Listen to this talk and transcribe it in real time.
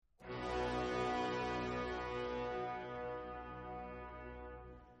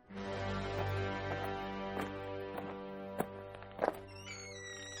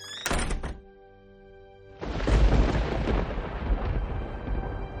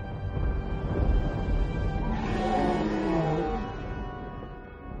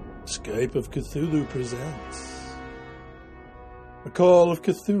Skype of Cthulhu presents A Call of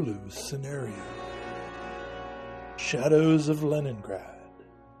Cthulhu Scenario Shadows of Leningrad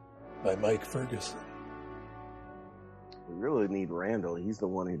by Mike Ferguson. We really need Randall. He's the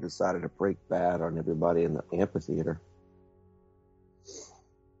one who decided to break bad on everybody in the amphitheater.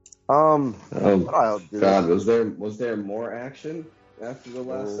 God, was there more action after the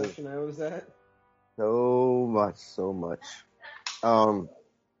last session I was at? So much.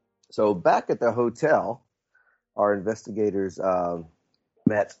 So back at the hotel, our investigators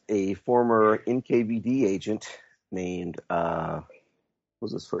met a former NKVD agent named, what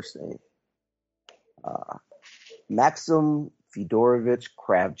was his first name? Maxim Fedorovich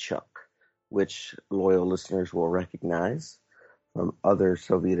Kravchuk, which loyal listeners will recognize from other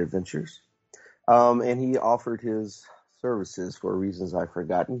Soviet adventures. And he offered his services for reasons I've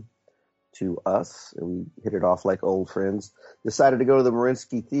forgotten to us. We hit it off like old friends. Decided to go to the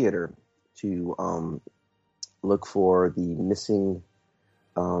Mariinsky Theater to look for the missing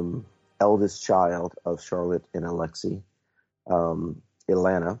eldest child of Charlotte and Alexei,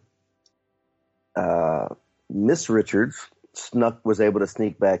 Ilana. Miss Richards was able to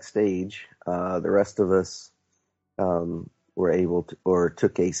sneak backstage. The rest of us were able to, or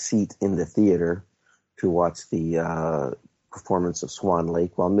took a seat in the theater to watch the performance of Swan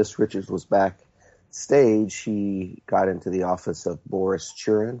Lake. While Miss Richards was backstage, she got into the office of Boris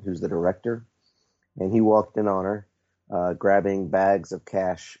Churin, who's the director, and he walked in on her, grabbing bags of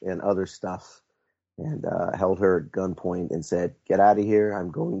cash and other stuff, and held her at gunpoint and said, "Get out of here.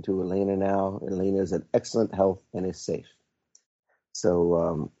 I'm going to Elena now. Elena is in excellent health and is safe."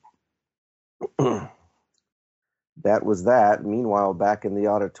 So that was that. Meanwhile, back in the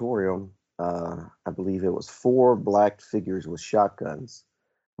auditorium, I believe it was 4 black figures with shotguns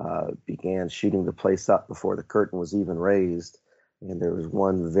began shooting the place up before the curtain was even raised. And there was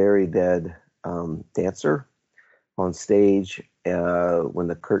one very dead dancer on stage. When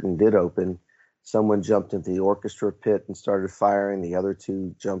the curtain did open, someone jumped into the orchestra pit and started firing. The other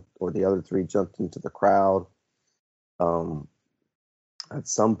 3 jumped into the crowd. At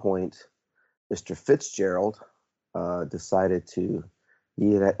some point, Mr. Fitzgerald decided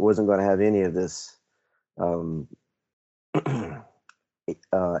he wasn't going to have any of this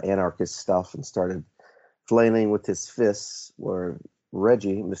anarchist stuff and started flailing with his fists, where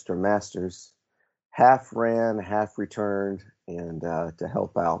Reggie, Mr. Masters, half ran, half returned, and to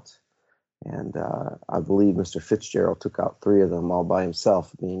help out. And I believe Mr. Fitzgerald took out 3 of them all by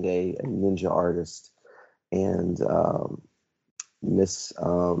himself, being a ninja artist. And Miss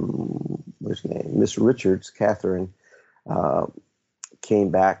Richards, Catherine,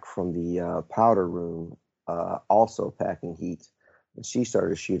 came back from the powder room, also packing heat, and she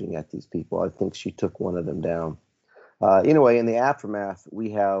started shooting at these people. I think she took one of them down. Anyway, in the aftermath,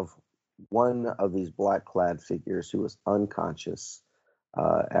 we have one of these black-clad figures who was unconscious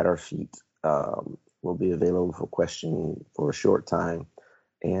at our feet. Will be available for questioning for a short time,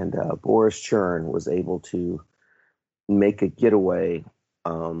 and Boris Churn was able to make a getaway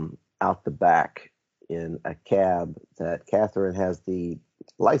out the back in a cab that Catherine has the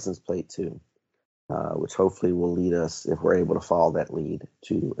license plate to, which hopefully will lead us, if we're able to follow that lead,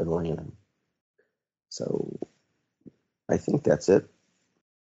 to Atlanta. So I think that's it.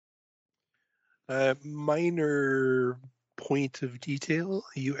 Minor point of detail,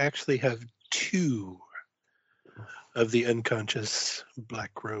 you actually have 2 of the unconscious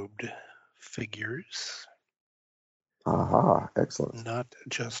black-robed figures. Aha, excellent. Not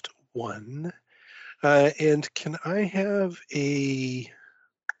just one. And can I have a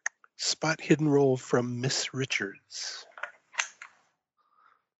spot hidden roll from Miss Richards?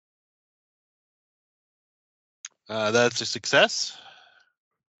 That's a success.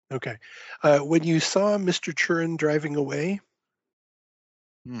 Okay. When you saw Mr. Churin driving away,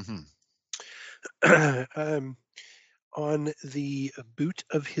 on the boot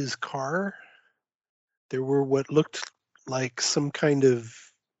of his car, there were what looked like some kind of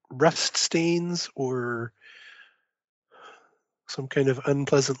rust stains or some kind of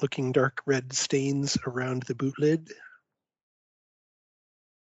unpleasant-looking dark red stains around the boot lid.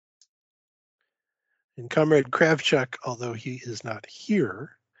 And Comrade Kravchuk, although he is not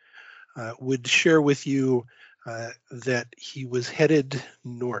here, would share with you that he was headed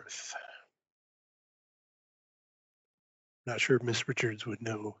north. Not sure if Miss Richards would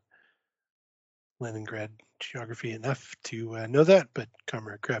know Leningrad geography enough to know that, but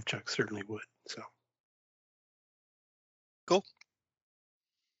Comrade Kravchuk certainly would. So, cool.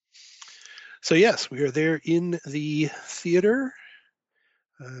 So yes, we are there in the theater.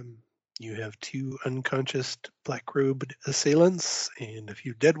 You have 2 unconscious black-robed assailants and a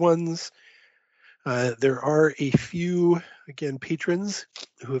few dead ones. There are a few, again, patrons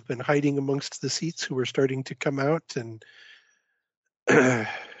who have been hiding amongst the seats who are starting to come out and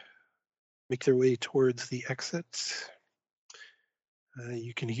make their way towards the exit.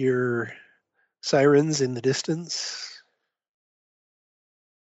 You can hear sirens in the distance.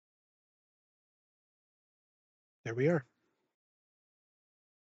 There we are.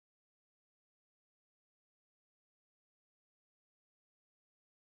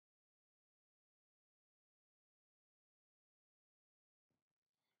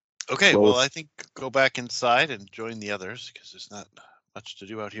 Okay, well, I think go back inside and join the others because there's not much to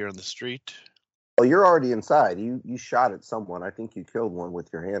do out here on the street. Well, you're already inside. You shot at someone. I think you killed one with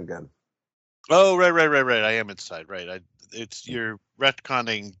your handgun. Oh, right. I am inside. Right. It's you're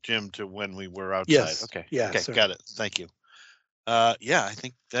retconning Jim to when we were outside. Yes. Okay. Yeah, okay. sorry. Got it. Thank you. Yeah, I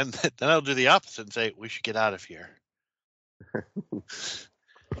think then I'll do the opposite and say we should get out of here.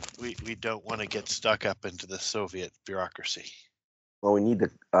 we don't want to get stuck up into the Soviet bureaucracy. Well, we need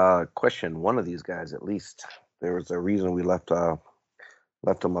to question one of these guys at least. There was a reason we left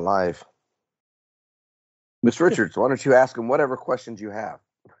him alive. Miss Richards, why don't you ask him whatever questions you have?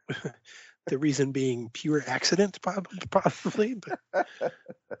 The reason being pure accident, probably. But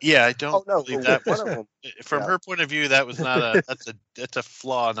yeah, I don't believe that one of them. From her point of view, that was not that's a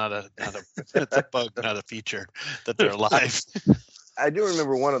flaw, not a it's a bug, not a feature that they're alive. I do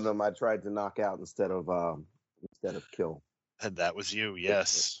remember one of them I tried to knock out instead of kill. And that was you,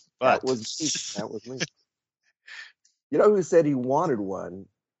 yes. But that was me. You know who said he wanted one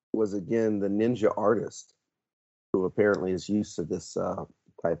was again the ninja artist, who apparently is used to this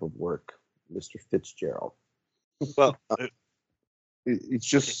type of work, Mr. Fitzgerald. Well, it's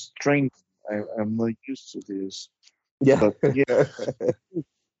just strange. I'm not used to this. Yeah. But yeah,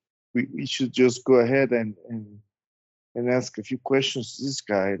 we should just go ahead and ask a few questions to this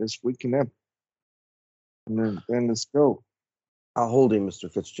guy that's waking up. And then let's go. I'll hold him,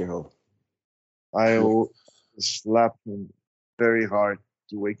 Mr. Fitzgerald. I'll slap him very hard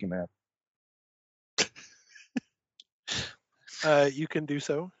to wake him up. You can do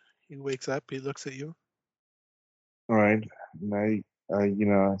so. He wakes up. He looks at you. All right. And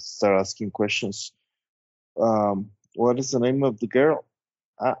I start asking questions. What is the name of the girl?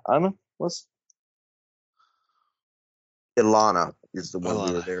 Anna? What's? Ilana is the one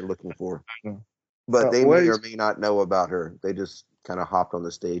we were there looking for. No. But they may or may not know about her. They just kind of hopped on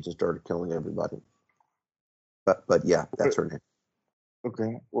the stage and started killing everybody. But yeah, that's her name.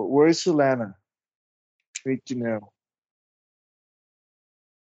 Okay. Where is Ilana? Need to know.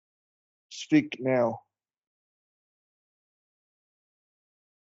 Speak now.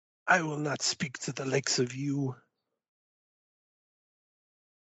 I will not speak to the likes of you.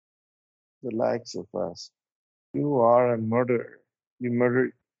 The likes of us. You are a murderer. You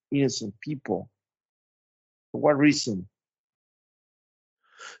murder innocent people. For what reason?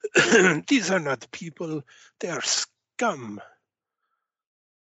 These are not people. They are scum.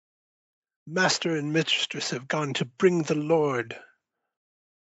 Master and mistress have gone to bring the Lord.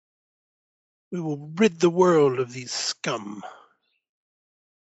 We will rid the world of these scum.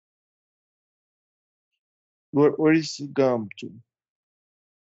 Where is he gone to?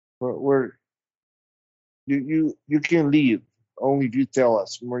 Where you can leave only if you tell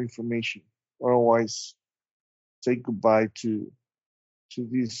us more information. Otherwise, say goodbye to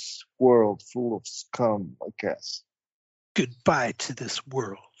this world full of scum, I guess. Goodbye to this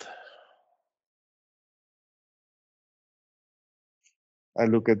world. I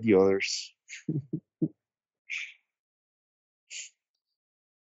look at the others.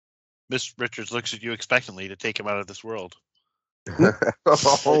 Miss Richards looks at you expectantly to take him out of this world.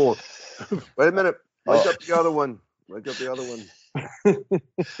 Oh, wait a minute. Wake up the other one. Wake up the other one.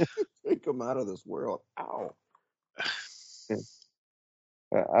 Take him out of this world. Ow.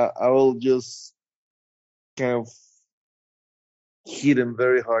 I will just kind of hit him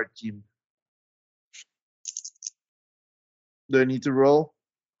very hard, Jim. Do I need to roll?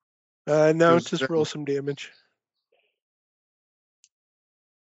 No, just roll some damage.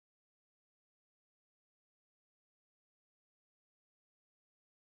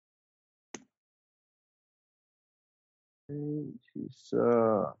 It's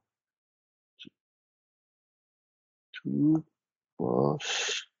 2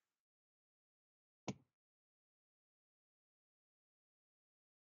 plus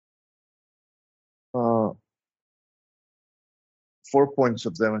 4 points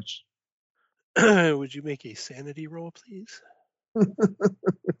of damage. Would you make a sanity roll, please?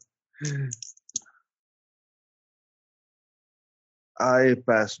 I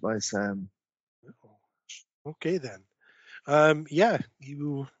passed my Sam. Okay then. Yeah,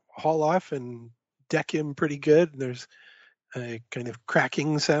 you haul off and deck him pretty good. There's a kind of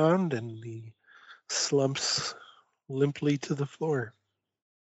cracking sound, and he slumps limply to the floor.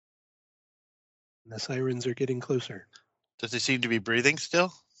 And the sirens are getting closer. Does he seem to be breathing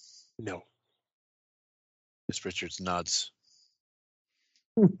still? No. Miss Richards nods.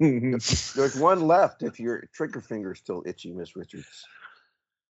 There's one left if your trigger finger's still itchy, Miss Richards.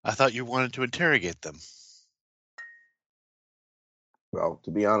 I thought you wanted to interrogate them. Well,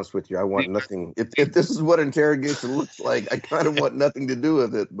 to be honest with you, I want nothing. If this is what interrogation looks like, I kind of want nothing to do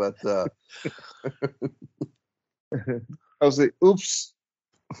with it. But I was like, oops.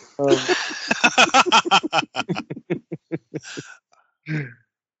 Let's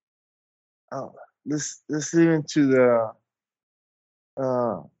leave it to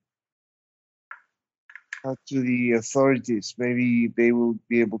the authorities. Maybe they will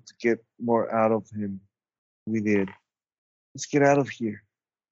be able to get more out of him. We did. Let's get out of here.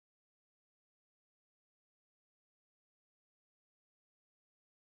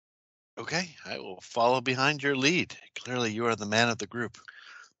 Okay, I will follow behind your lead. Clearly, you are the man of the group.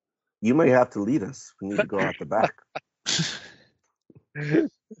 you may have to lead us. We need to go out the back.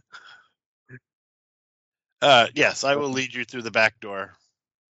 Yes, I will lead you through the back door.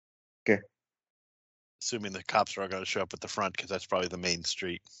 Okay. Assuming the cops are all going to show up at the front, because that's probably the main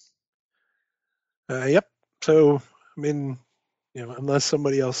street. Yep. So, I mean, unless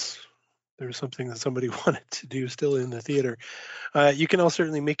there was something that somebody wanted to do still in the theater, you can all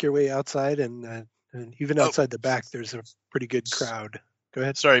certainly make your way outside, and even outside the back, there's a pretty good crowd. Go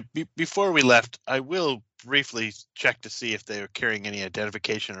ahead. Sorry, before we left, I will briefly check to see if they are carrying any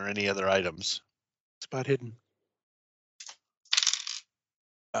identification or any other items. Spot hidden.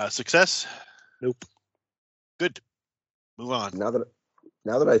 Success? Nope. Good. Move on. Now that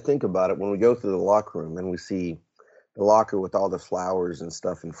I think about it, when we go through the locker room and we see the locker with all the flowers and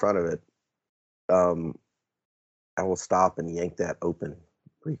stuff in front of it, I will stop and yank that open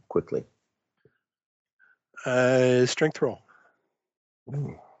pretty quickly. Strength roll.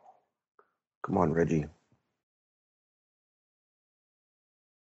 Come on, Reggie.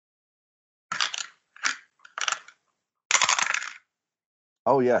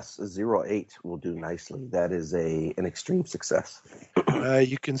 Oh yes, a 0.8 will do nicely. That is an extreme success.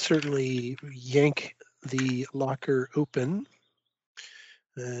 You can certainly yank the locker open.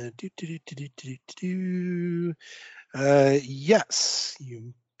 Yes,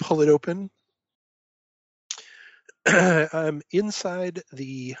 you pull it open. Inside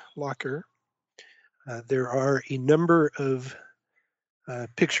the locker, there are a number of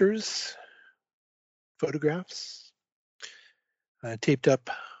pictures, photographs, taped up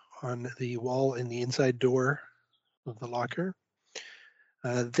on the wall in the inside door of the locker.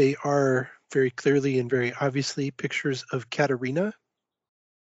 They are very clearly and very obviously pictures of Katerina.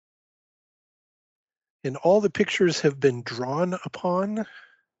 And all the pictures have been drawn upon.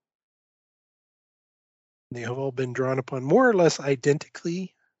 They have all been drawn upon more or less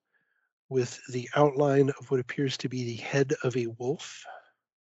identically with the outline of what appears to be the head of a wolf.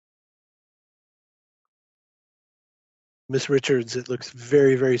 Miss Richards, it looks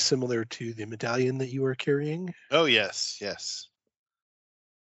very, very similar to the medallion that you are carrying. Oh, yes, yes.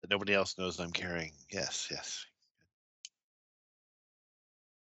 That nobody else knows I'm carrying. Yes, yes.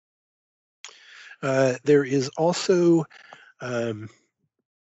 There is also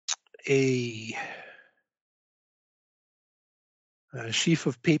a sheaf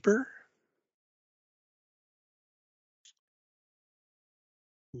of paper,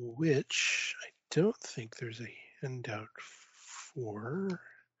 which I don't think there's a handout for.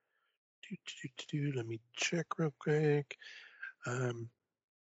 Let me check real quick.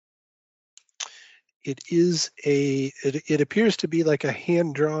 It appears to be like a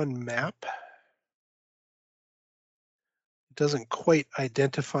hand-drawn map. It doesn't quite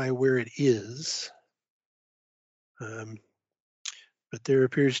identify where it is. But there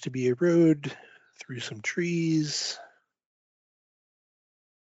appears to be a road through some trees.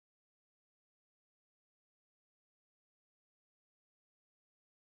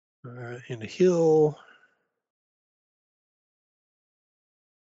 And a hill.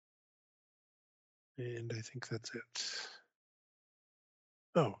 And I think that's it.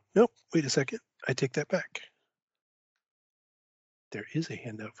 Oh, nope, wait a second. I take that back. There is a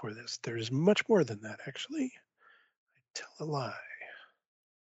handout for this. There is much more than that, actually. I tell a lie.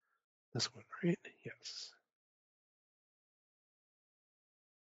 This one, right? Yes.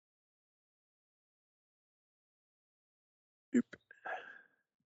 Boop.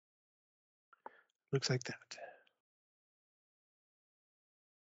 Looks like that.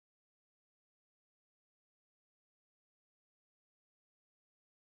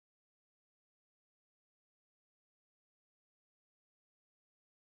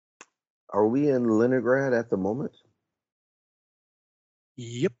 Are we in Leningrad at the moment?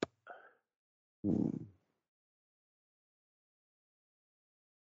 Yep. Hmm.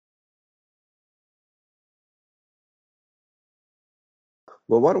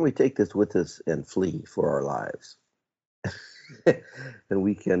 Well, why don't we take this with us and flee for our lives? And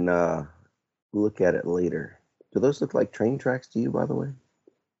we can look at it later. Do those look like train tracks to you, by the way?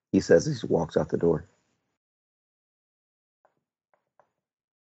 He says as he walks out the door.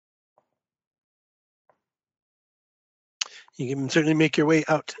 You can certainly make your way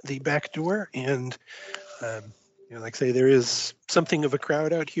out the back door, and like I say, there is something of a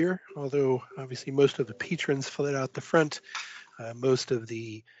crowd out here, although obviously most of the patrons fled out the front. Most of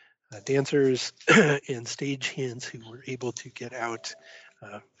the dancers and stagehands who were able to get out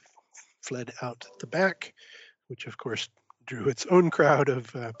fled out the back, which of course drew its own crowd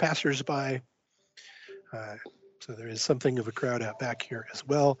of passersby. So there is something of a crowd out back here as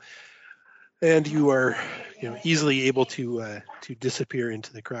well. And you are, easily able to disappear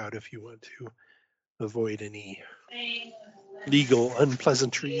into the crowd if you want to avoid any legal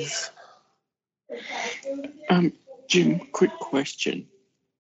unpleasantries. Jim, quick question.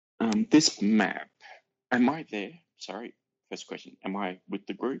 This map, am I there? Sorry, first question. Am I with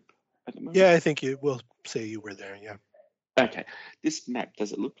the group at the moment? Yeah, I think you will say you were there, yeah. Okay. This map,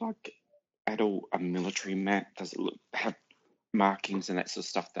 does it look like at all a military map? Does it have markings and that sort of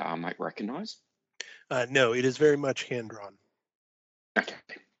stuff that I might recognize? No, it is very much hand-drawn. Okay.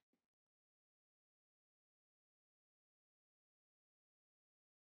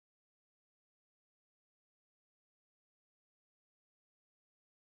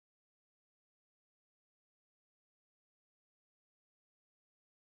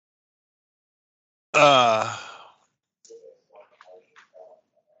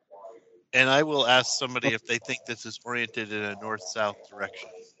 And I will ask somebody if they think this is oriented in a north-south direction.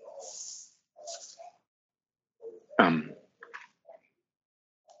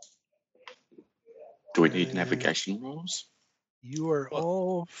 Do we need navigation rolls? You are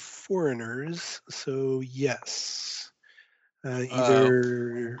all foreigners, so yes.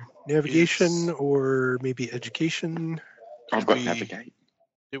 Either navigation or maybe education. I've got navigate.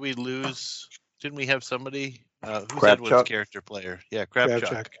 Did we lose? Didn't we have somebody? Who's Crab Edward's Chuck? character player? Yeah, Crab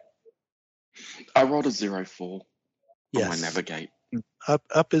Chuck. I rolled a 0-4 yes. on my navigate.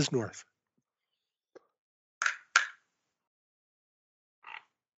 Up is north.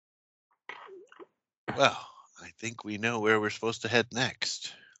 Well, I think we know where we're supposed to head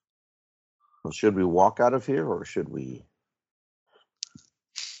next. Well, should we walk out of here, or should we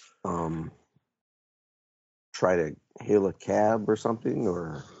try to hail a cab or something,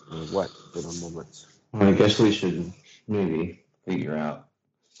 or what for the moment? Well, I guess we should maybe figure out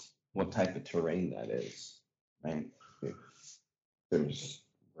what type of terrain that is, right? If there's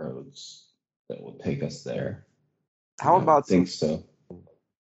roads that will take us there. How about think so?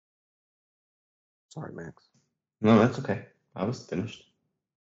 Sorry, Max. No, that's okay. I was finished.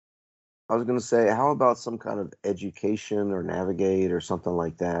 I was going to say, how about some kind of education or navigate or something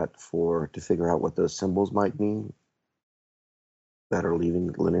like that to figure out what those symbols might mean that are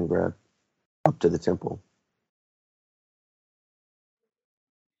leaving Leningrad up to the temple?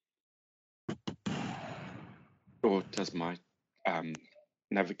 Or does my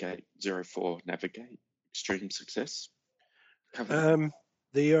navigate 0-4 navigate extreme success?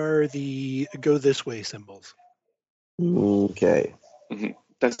 They are the go this way symbols. Okay. Mm-hmm.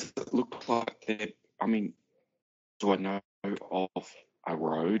 Does it look like they're, do I know of a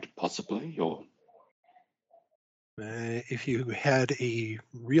road possibly, or? If you had a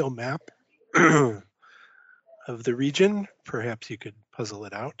real map of the region, perhaps you could puzzle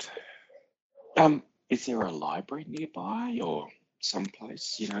it out. Is there a library nearby or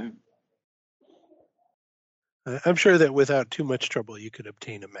someplace, I'm sure that without too much trouble, you could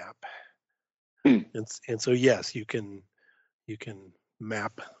obtain a map. And so, yes, you can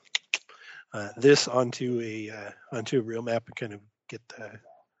map this onto a real map and kind of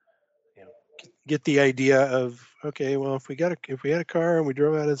get the idea of, okay, well, if we had a car and we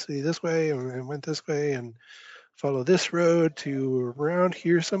drove out of the city this way and went this way and follow this road to around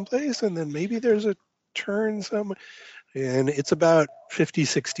here someplace, and then maybe there's a turn somewhere, and it's about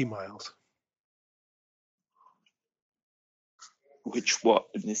 50-60 miles. Which what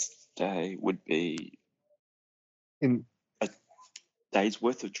in this day would be In a day's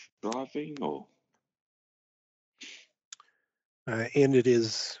worth of driving, or? And it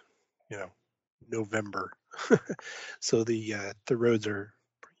is, November, so the roads are,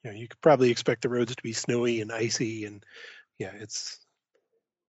 you could probably expect the roads to be snowy and icy, and it's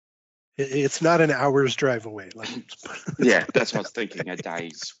It's not an hour's drive away. Yeah, that's what I was thinking. A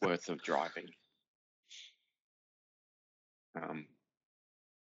day's worth of driving.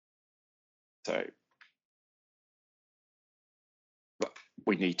 So, but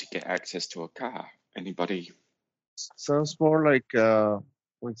we need to get access to a car. Anybody? Sounds more like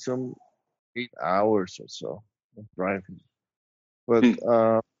some 8 hours or so of driving. But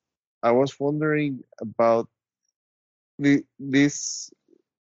I was wondering about this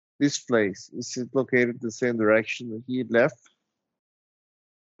place. Is it located the same direction that he left?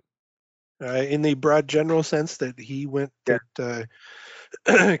 In the broad general sense that he went, Yeah.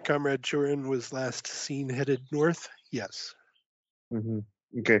 that Comrade Shurin was last seen headed north, yes. Mm-hmm.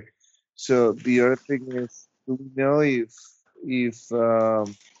 Okay. So the other thing is, do we know if there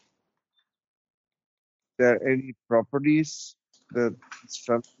are any properties that his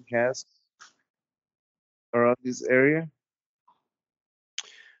family has around this area?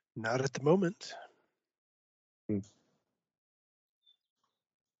 Not at the moment.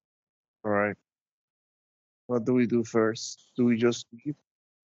 All right. What do we do first? Do we just leave?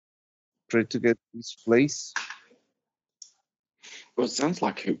 Try to get this place? Well, it sounds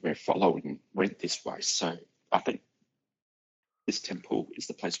like who we're following went this way, so I think this temple is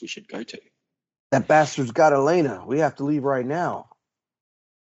the place we should go to. That bastard's got Elena. We have to leave right now.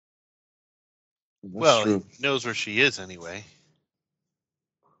 That's Well, true. he knows where she is anyway.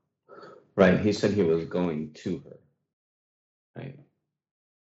 Right. He said he was going to her. Right.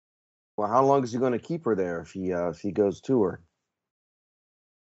 Well, how long is he going to keep her there if he goes to her?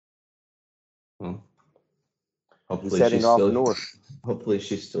 Well, He's hopefully heading she's off still north. hopefully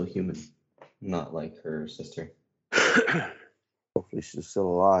she's still human, not like her sister. Hopefully she's still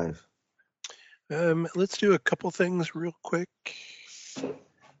alive. Let's do a couple things real quick.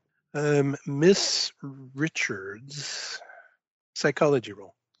 Miss Richards, psychology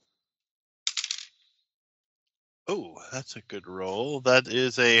roll. Oh, that's a good roll. That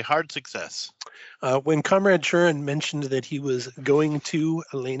is a hard success. When Comrade Shurin mentioned that he was going to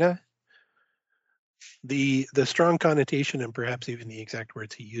Elena, the strong connotation and perhaps even the exact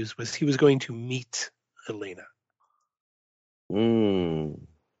words he used was he was going to meet Elena. Mm.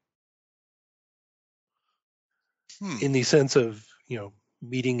 In the sense of,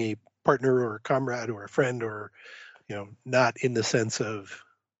 meeting a partner or a comrade or a friend, or, not in the sense of,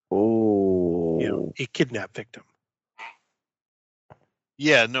 Oh. a kidnap victim.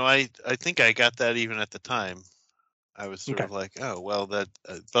 Yeah, no, I think I got that even at the time. I was sort Okay. of like, oh, well, that,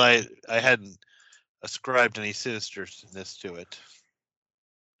 but I hadn't ascribed any sinisterness to it.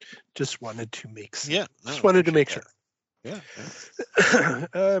 Just wanted to make sense. Yeah, no, Just wanted to make appreciate sure.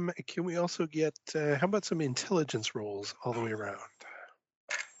 that. Yeah. Can we also get, how about some intelligence rolls all the way around?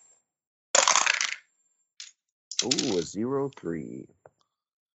 Ooh, a 0-3.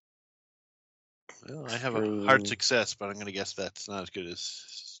 Well, I have a hard success, but I'm going to guess that's not as good as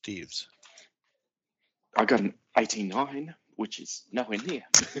Steve's. I got an 89, which is nowhere near.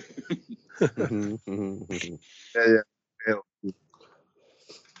 Yeah.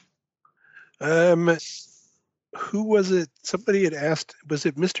 Who was it? Somebody had asked, was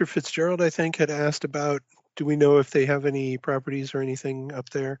it Mr. Fitzgerald, I think, had asked about, do we know if they have any properties or anything up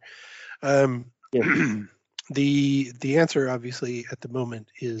there? Yeah. The answer, obviously, at the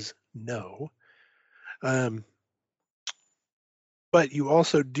moment is no. But you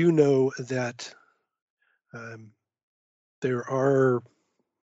also do know that there are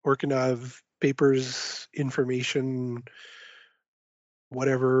Orkanov papers, information,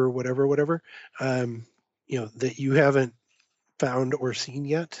 whatever, that you haven't found or seen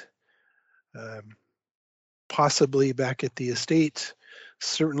yet. Possibly back at the estate,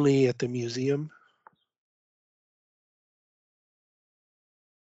 certainly at the museum.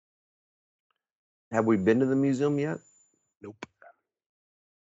 Have we been to the museum yet? Nope.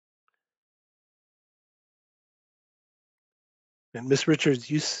 And Miss Richards,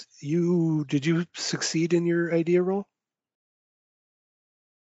 you did you succeed in your idea roll?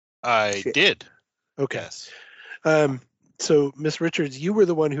 I did. Okay. Yes. So, Miss Richards, you were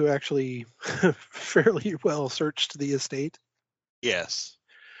the one who actually fairly well searched the estate. Yes.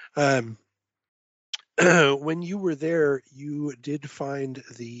 When you were there, you did find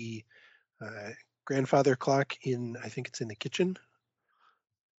the grandfather clock in, I think it's in the kitchen,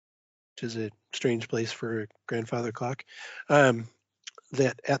 which is a strange place for a grandfather clock.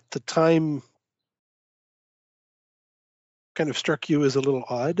 That at the time kind of struck you as a little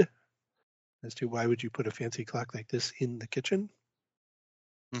odd as to why would you put a fancy clock like this in the kitchen.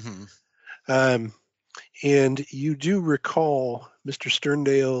 Mm-hmm. And you do recall Mr.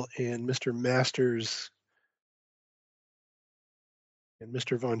 Sterndale and Mr. Masters and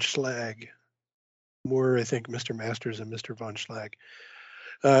Mr. von Schlag. More, I think, Mr. Masters and Mr. von Schlag.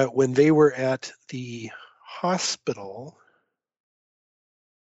 When they were at the hospital,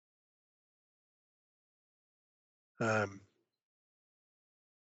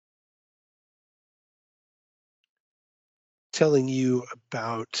 telling you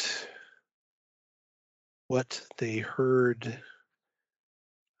about what they heard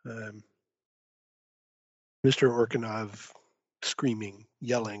Mr. Orkanov screaming,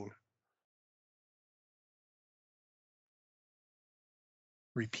 yelling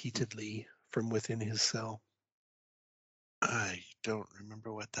repeatedly from within his cell. I don't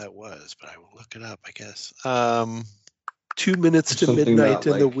remember what that was, but I will look it up, I guess. 2 minutes to Something midnight about,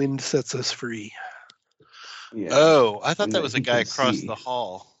 and the like- wind sets us free. Yeah. Oh, I thought And that that was a he guy could across see. the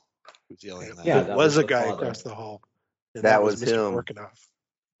hall who's yelling that. Yeah, It that was was a the guy father. across the hall, and That that was was Mr. him. Orkanov.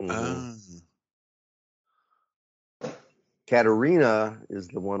 Mhm. Um, Katerina is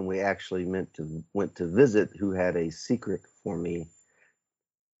the one we actually went to visit, who had a secret for me.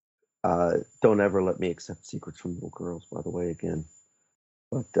 Don't ever let me accept secrets from little girls, by the way, again.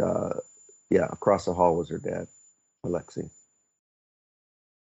 But yeah, across the hall was her dad, Alexei.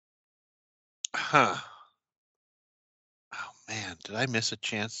 huh. Oh man, did I miss a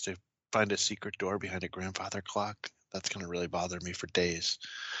chance to find a secret door behind a grandfather clock? That's going to really bother me for days.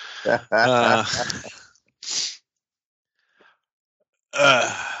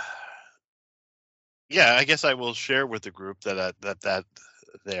 Uh, yeah, I guess I will share with the group that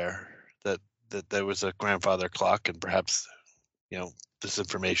there was a grandfather clock, and perhaps this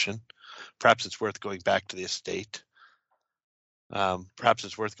information. Perhaps it's worth going back to the estate. Perhaps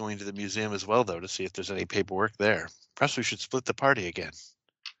it's worth going to the museum as well, though, to see if there's any paperwork there. Perhaps we should split the party again.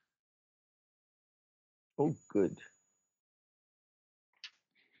 Oh, good.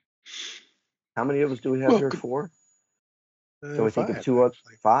 How many of us do we have Well, here? good. 4? Can we think of 5, 2 other?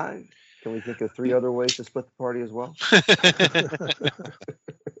 actually. 5? Can we think of 3 other ways to split the party as well?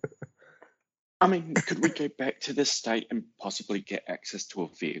 I mean, could we go back to this state and possibly get access to a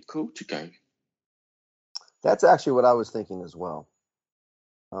vehicle to go? That's actually what I was thinking as well.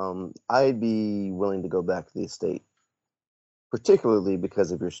 I'd be willing to go back to the estate, particularly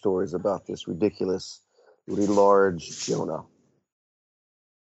because of your stories about this ridiculous, really large Jonah.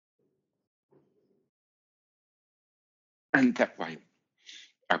 And that way,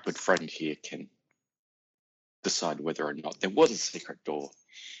 our good friend here can decide whether or not there was a secret door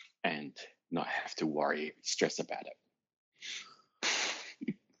and not have to worry, stress about it.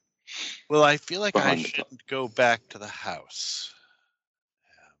 Well, I feel like I Behind the shouldn't go back to the house.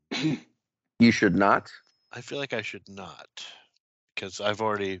 You should not. I feel like I should not, because I've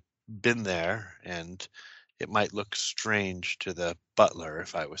already been there, and it might look strange to the butler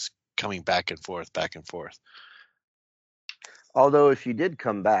if I was coming back and forth, back and forth. Although if you did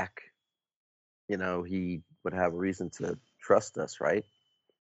come back, he would have a reason to trust us, right?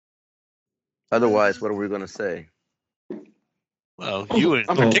 Otherwise, what are we going to say? Well, you in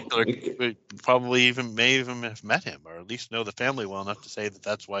particular we probably may even have met him, or at least know the family well enough to say that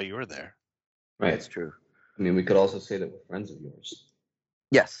that's why you were there. Right. That's true. I mean, we could also say that we're friends of yours.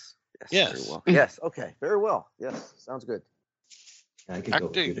 Yes. Yes. Very well. Yes. Okay. Very well. Yes. Sounds good. I could go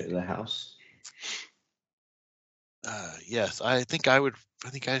with you to the house. Yes, I think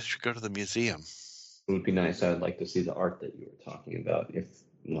I should go to the museum. It would be nice. I'd like to see the art that you were talking about.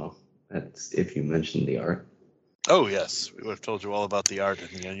 If you mentioned the art. Oh yes, we would have told you all about the art and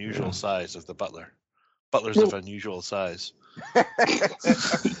the unusual size of the butler. Butlers of unusual size.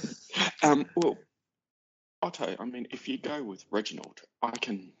 Well, I'll tell you, I mean, if you go with Reginald, I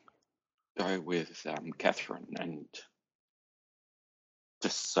can go with Catherine, and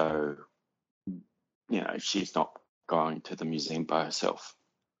just so, she's not going to the museum by herself.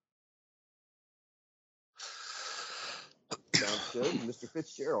 Sounds good. Mr.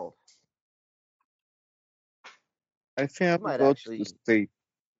 Fitzgerald. I think I might would go actually- to the state.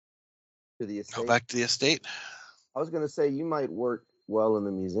 To the estate. Go back to the estate. I was going to say you might work well in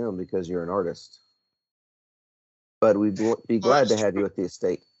the museum because you're an artist. But we'd be glad to have you at the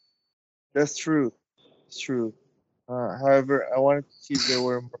estate. That's true. It's true. However, I wanted to see if there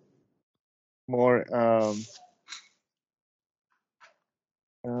were more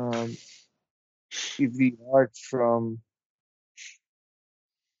EV art from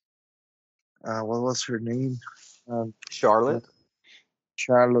what was her name? Charlotte?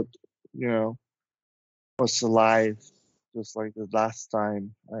 Charlotte, was alive just like the last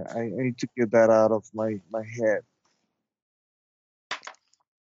time. I need to get that out of my head.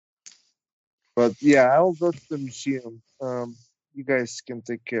 But yeah, I will go to the museum. You guys can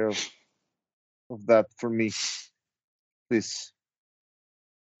take care of that for me, please.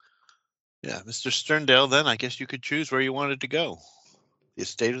 Yeah, Mr. Sterndale, then I guess you could choose where you wanted to go. The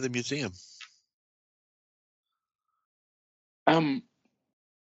estate or the museum. I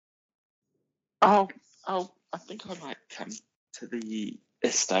think I might come to the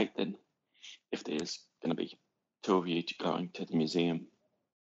estate then, if there's going to be two of you going to the museum.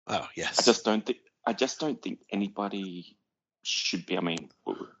 Oh, yes. I just don't think anybody should be. I mean,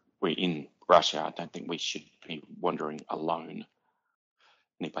 we're in Russia. I don't think we should be wandering alone.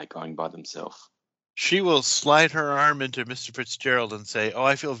 Anybody going by themselves. She will slide her arm into Mr. Fitzgerald and say, "Oh,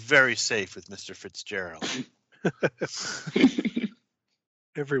 I feel very safe with Mr. Fitzgerald."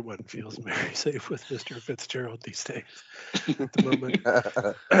 Everyone feels very safe with Mr. Fitzgerald these days at the moment.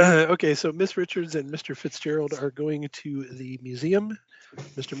 Okay, so Miss Richards and Mr. Fitzgerald are going to the museum.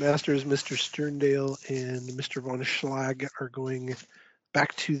 Mr. Masters, Mr. Sterndale, and Mr. von Schlag are going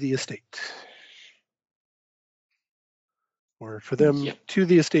back to the estate. Or for them, Yep. to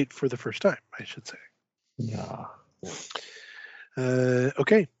the estate for the first time, I should say. Yeah.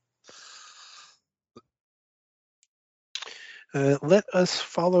 Okay. Let us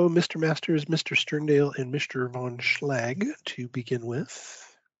follow Mr. Masters, Mr. Sterndale, and Mr. von Schlag to begin with.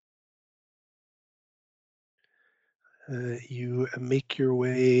 You make your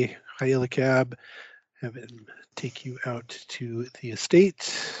way, hail a cab, have him take you out to the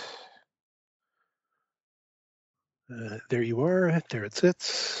estate. There you are, there it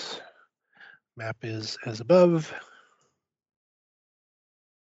sits. Map is as above.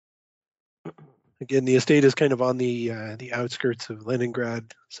 Again, the estate is kind of on the outskirts of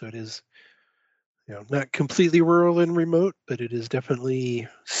Leningrad, so it is, not completely rural and remote, but it is definitely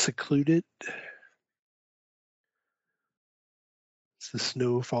secluded. As the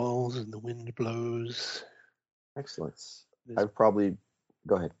snow falls and the wind blows. Excellent. I'd probably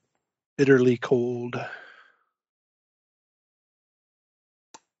go ahead. Bitterly cold.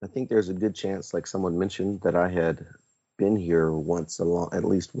 I think there's a good chance, like someone mentioned, that I had been here at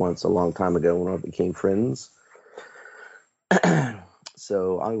least once a long time ago when I became friends.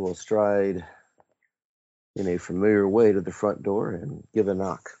 So I will stride in a familiar way to the front door and give a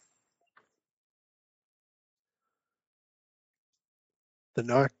knock. The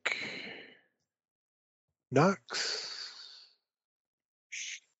knock knocks.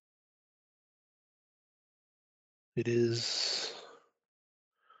 It is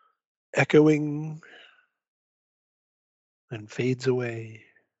echoing and fades away.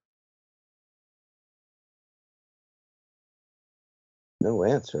 No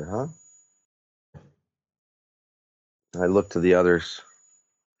answer, huh? I look to the others.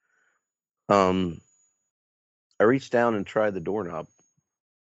 I reach down and try the doorknob.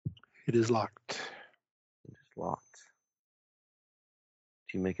 It is locked. It is locked. What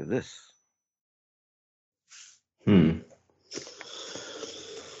do you make of this?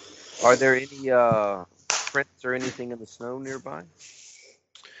 Are there any prints or anything in the snow nearby?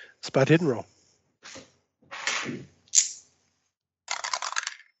 Spot hidden roll.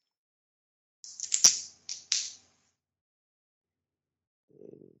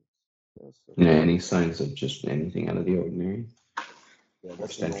 Any signs of just anything out of the ordinary? Yeah,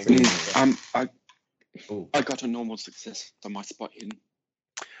 that's Or a normal stench? I got a normal success on my spot hidden.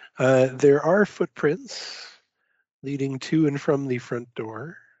 There are footprints leading to and from the front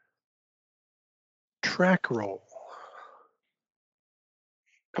door. Track roll.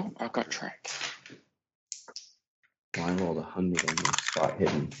 Oh, I got track. Well, I rolled 100 on my spot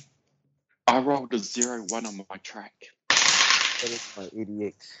hidden. I rolled a 0-1 on my track. That is my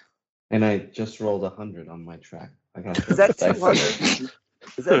 88. And I just rolled 100 on my track. I gotta Is that throw those dice 200? away.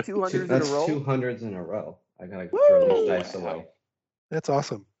 Is that 200 in a That's row? 200s in a row. I gotta throw those dice Wow. away. That's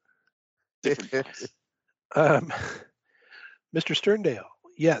awesome. Different dice. Mr. Sterndale,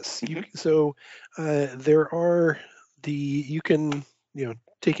 yes. So there are you can,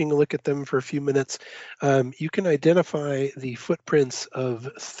 taking a look at them for a few minutes, you can identify the footprints of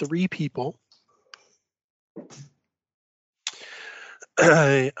 3 people.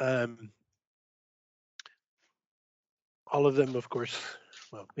 All of them, of course,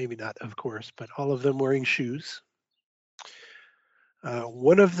 well, maybe not of course, but all of them wearing shoes.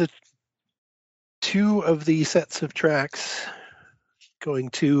 One of the 2 of the sets of tracks going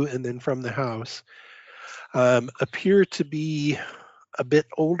to and then from the house appear to be a bit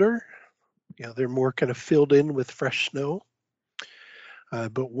older. They're more kind of filled in with fresh snow.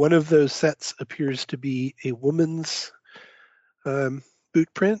 But one of those sets appears to be a woman's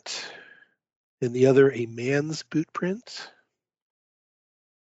boot print, and the other a man's boot print.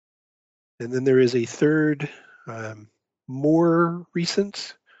 And then there is a third, more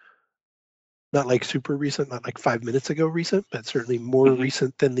recent Not like super recent, not like 5 minutes ago recent, but certainly more Mhm.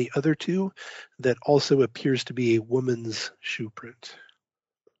 recent than the other two. That also appears to be a woman's shoe print.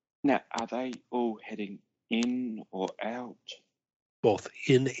 Now, are they all heading in or out? Both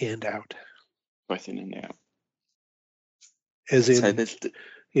in and out. Both in and out. As So in, there's the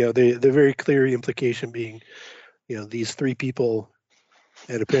very clear implication being, these three people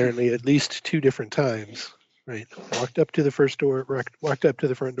at apparently at least two different times, right? Walked up to the first door, walked up to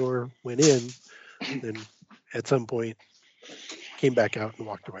the front door, went in, then at some point came back out and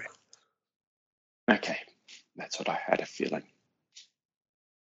walked away. okay. That's what I had a feeling.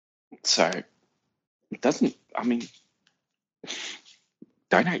 So it doesn't. I mean,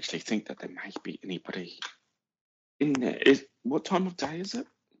 don't actually think that there may be anybody in there. What time of day is it?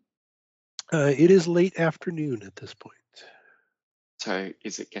 It is late afternoon at this point. So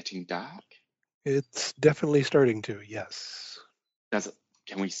is it getting dark? It's definitely starting to, yes.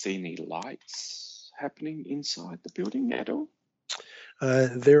 Can we see any lights happening inside the building at all?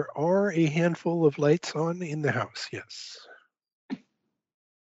 There are a handful of lights on in the house, yes.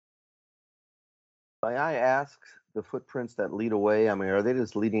 May I ask, the footprints that lead away, I mean, are they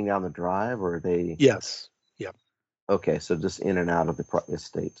just leading down the drive, or are they? Yes. Yep. Okay, so just in and out of the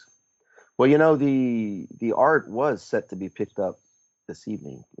estate. Well, the art was set to be picked up this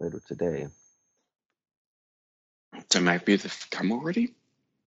evening, later today. So maybe they've come already?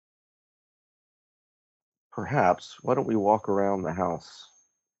 Perhaps. Why don't we walk around the house?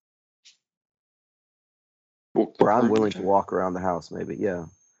 Walk Or I'm perimeter? willing to walk around the house, maybe. Yeah.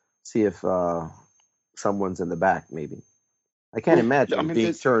 See if someone's in the back, maybe. I can't Well, imagine I mean,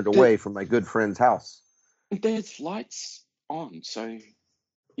 being turned away from my good friend's house. there's lights on, so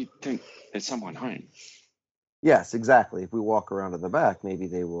you'd think there's someone home. Yes, exactly. If we walk around to the back, maybe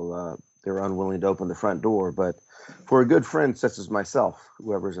they will. They're unwilling to open the front door, but for a good friend such as myself,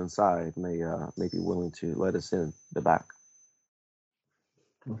 whoever's inside may be willing to let us in the back.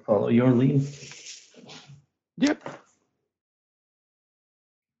 We'll follow your lead. Yep.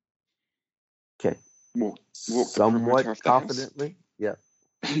 Okay. Walk the Somewhat perimeter of the house. confidently. Yeah.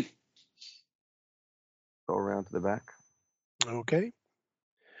 Go around to the back. Okay.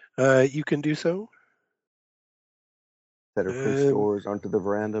 You can do so. Set our French doors onto the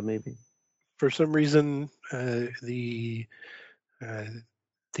veranda, maybe. For some reason, the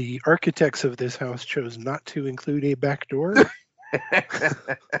architects of this house chose not to include a back door.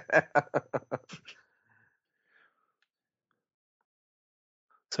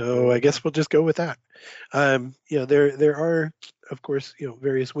 So I guess we'll just go with that. There are, of course,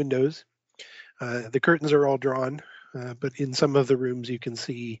 various windows. The curtains are all drawn, but in some of the rooms you can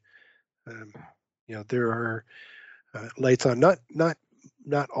see, there are lights on.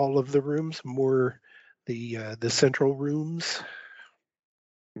 Not all of the rooms, more the central rooms.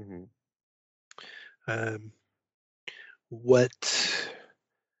 Mm-hmm. What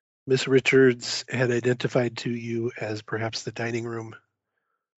Miss Richards had identified to you as perhaps the dining room,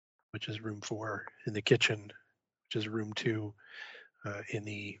 which is room 4, in the kitchen, which is room 2, in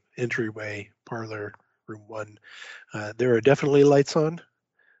the entryway parlor, room 1. There are definitely lights on.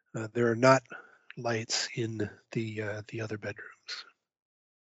 There are not lights in the other bedrooms.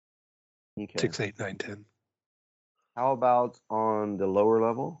 Okay. 6, 8, 9, 10. How about on the lower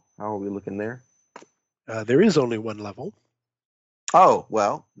level? How are we looking there? There is only one level. Oh,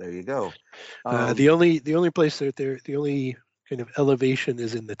 well, there you go. The only place the only kind of elevation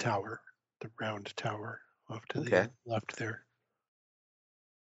is in the tower, the round tower off to the left there.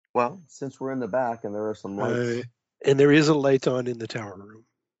 Well, since we're in the back and there are some lights. And there is a light on in the tower room.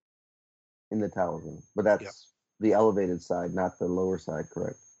 In the tower room. But that's the elevated side, not the lower side,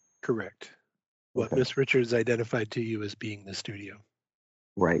 correct? Correct. What Miss Richards identified to you as being the studio.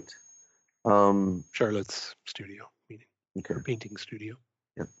 Right. Charlotte's studio, meaning her painting studio.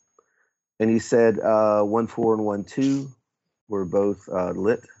 Yep. And he said 1, 4, and 1, 2 were both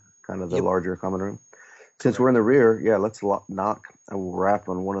lit, kind of the larger common room. Since we're in the rear, let's knock and rap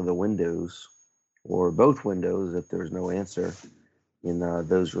on one of the windows or both windows if there's no answer in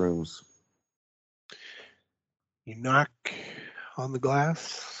those rooms. You knock on the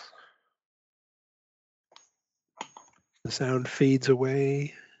glass. The sound fades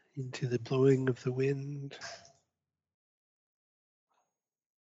away into the blowing of the wind.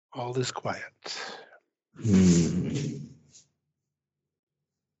 All is quiet.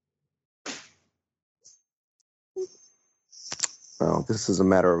 Well, this is a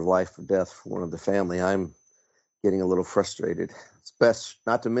matter of life or death for one of the family. I'm getting a little frustrated. It's best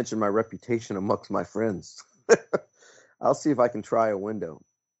not to mention my reputation amongst my friends. I'll see if I can try a window.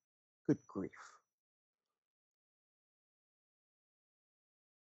 Good grief.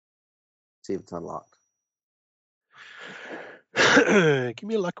 See if it's unlocked. Give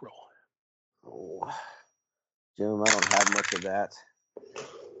me a luck roll. Oh, Jim, I don't have much of that,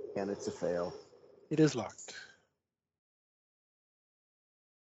 and it's a fail. It is locked.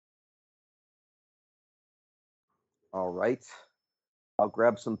 All right. I'll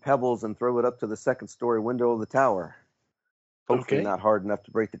grab some pebbles and throw it up to the second-story window of the tower. Hopefully Okay. not hard enough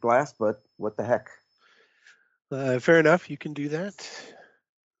to break the glass, but what the heck. Fair enough. You can do that.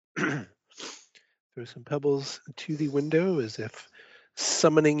 Throw some pebbles to the window as if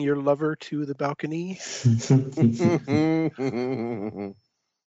summoning your lover to the balcony,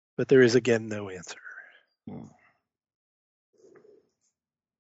 but there is again no answer.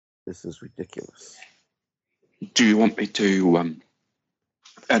 This is ridiculous. Do you want me to,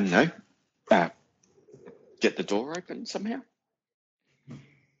 I don't know, get the door open somehow?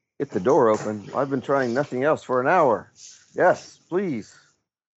 Get the door open. I've been trying nothing else for an hour. Yes, please.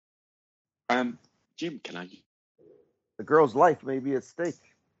 Jim, can I The girl's life may be at stake.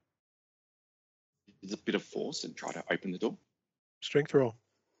 use a bit of force and try to open the door? Strength roll.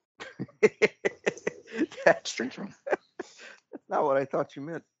 That's Strength roll. not what I thought you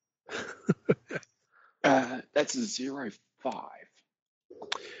meant. That's a 0.5.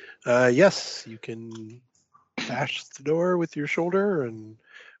 Yes, you can bash the door with your shoulder and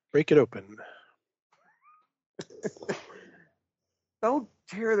break it open. Don't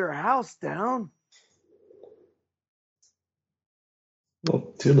tear their house down.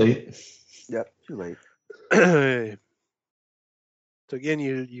 Well, too late. Yep, too late. So again,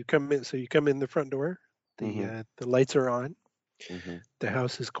 you come in. So you come in the front door. The lights are on. Mm-hmm. The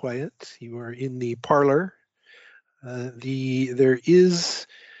house is quiet. You are in the parlor. The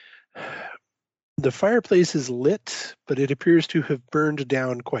fireplace is lit, but it appears to have burned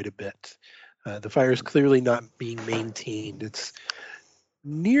down quite a bit. The fire is clearly not being maintained. It's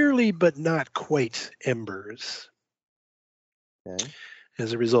nearly, but not quite embers. Okay.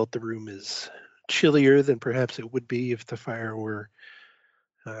 As a result, the room is chillier than perhaps it would be if the fire were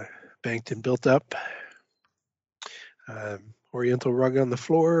banked and built up. Oriental rug on the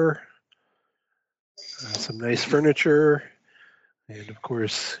floor, some nice furniture, and of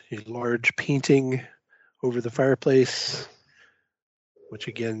course a large painting over the fireplace, which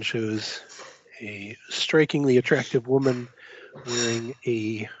again shows a strikingly attractive woman wearing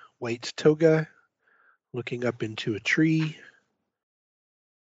a white toga, looking up into a tree.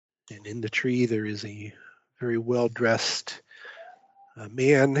 And in the tree there is a very well-dressed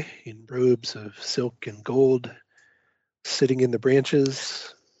man in robes of silk and gold, sitting in the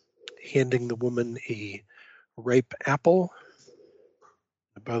branches, handing the woman a ripe apple.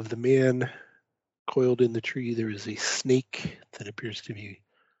 Above the man, coiled in the tree, there is a snake that appears to be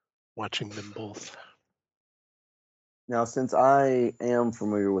watching them both. Now, since I am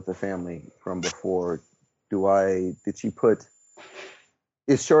familiar with the family from before,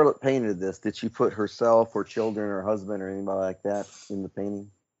 is Charlotte painted this? Did she put herself or children or husband or anybody like that in the painting?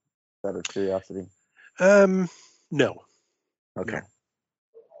 Out of curiosity. No. Okay.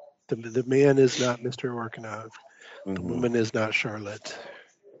 No. The man is not Mr. Orkanov. The Mm-hmm. woman is not Charlotte.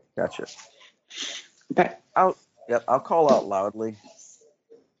 Gotcha. Okay. I'll call out loudly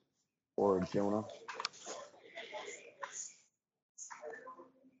for Jonah.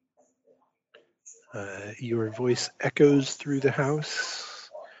 Your voice echoes through the house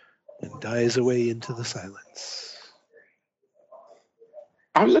and dies away into the silence.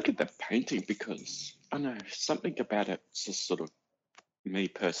 I look at the painting because I know something about it just sort of me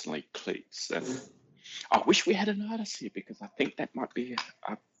personally clicks, and I wish we had an artist here because I think that might be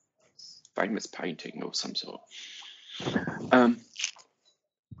a famous painting of some sort.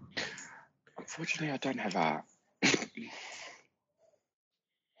 Unfortunately, I don't have a.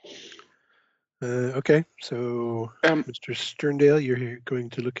 Okay, so Mr. Sterndale, you're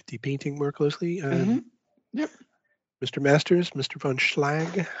going to look at the painting more closely. Yep. Mr. Masters, Mr. von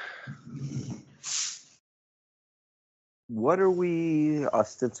Schlag. What are we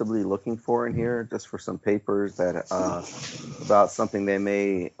ostensibly looking for in here? Just for some papers that about something they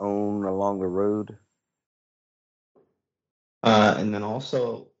may own along the road? And then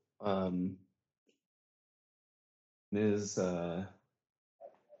also, Ms.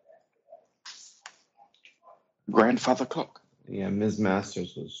 Grandfather clock. Yeah, Ms.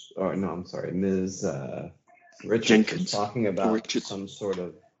 Masters was, or no, I'm sorry, Ms. Richards Jenkins. was talking about Richards. some sort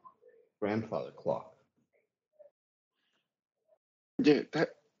of grandfather clock. Yeah,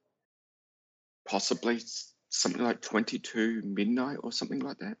 that possibly something like 22 midnight or something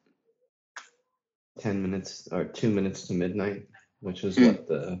like that. 10 minutes or 2 minutes to midnight, which is what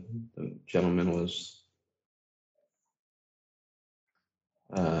the gentleman was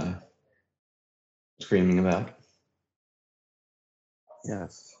screaming about.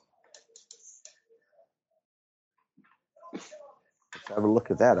 Yes. Let's have a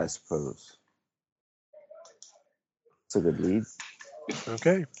look at that, I suppose. It's a good lead.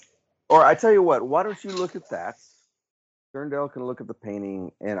 Okay. Or I tell you what, why don't you look at that? Sterndale can look at the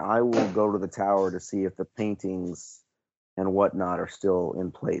painting, and I will go to the tower to see if the paintings and whatnot are still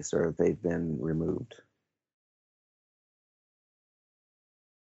in place or if they've been removed.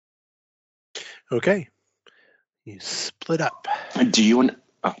 Okay. You split up. And do you want?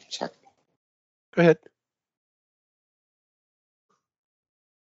 Oh, sorry. Go ahead.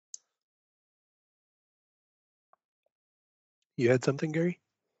 You had something, Gary?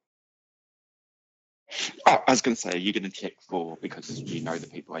 Oh, I was going to say, are you going to check for, because you know the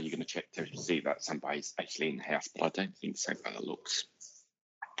people, are you going to check to see that somebody's actually in the house? But I don't think so by the looks.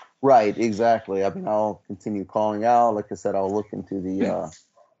 Right, exactly. I mean, I'll continue calling out. Like I said, I'll look into the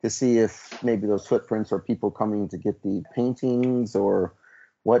to see if maybe those footprints are people coming to get the paintings or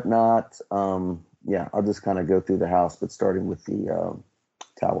whatnot. Yeah, I'll just kind of go through the house, but starting with the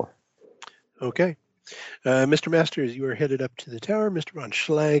tower. Okay. Mr. Masters, you are headed up to the tower. Mr. von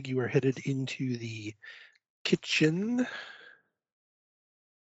Schlag, you are headed into the kitchen.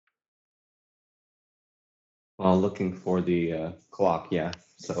 Well, looking for the clock, yeah.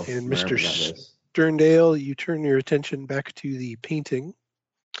 So And wherever Mr. that is. Sterndale, you turn your attention back to the painting.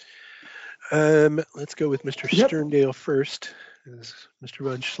 Let's go with Mr. Yep. Sterndale first. As Mr.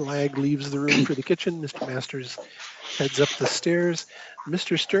 von Schlag leaves the room for the kitchen, Mr. Masters heads up the stairs.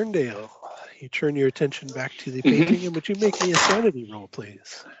 Mr. Sterndale, you turn your attention back to the painting, and would you make me a sanity roll,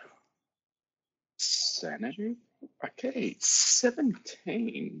 please? Sanity? Okay,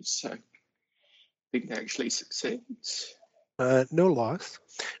 17. So I think that actually succeeds. No loss.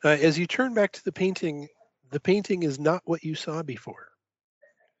 As you turn back to the painting is not what you saw before.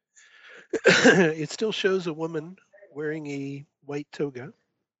 It still shows a woman wearing a white toga.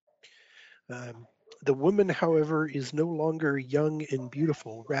 The woman, however, is no longer young and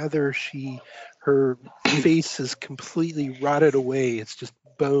beautiful. Rather, her face is completely rotted away. It's just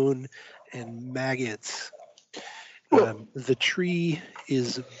bone and maggots. The tree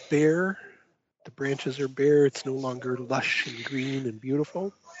is bare. The branches are bare. It's no longer lush and green and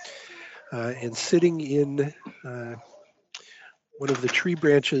beautiful. And sitting in one of the tree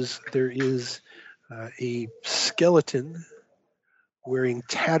branches, there is a skeleton wearing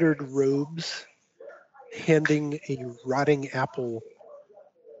tattered robes, handing a rotting apple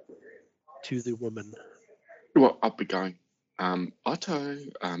to the woman. Well, I'll be going. Otto,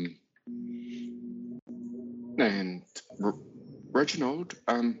 and Reginald,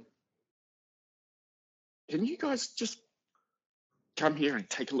 can you guys just come here and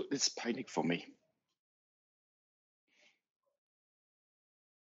take a look at this painting for me?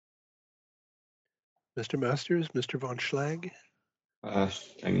 Mr. Masters, Mr. von Schlag. I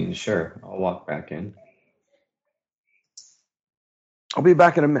mean, sure. I'll walk back in. I'll be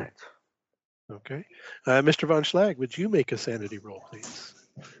back in a minute. Okay. Mr. von Schlag, would you make a sanity roll, please?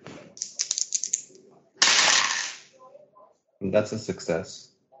 That's a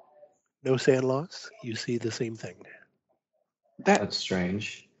success. No sand loss. You see the same thing. That's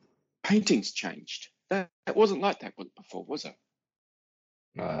strange. Painting's changed. That wasn't like that before, was it?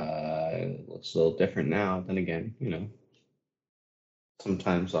 It looks a little different now. Then again,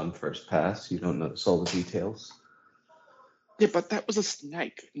 sometimes on first pass you don't notice all the details. Yeah, but that was a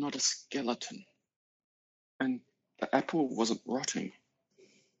snake, not a skeleton. And the apple wasn't rotting.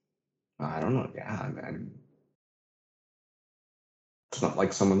 I don't know. Yeah, it's not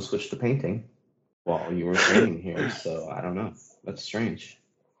like someone switched the painting while you were training here, so I don't know. That's strange.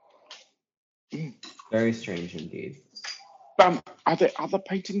 Very strange indeed. Are there other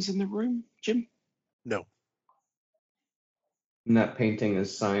paintings in the room, Jim? No. And that painting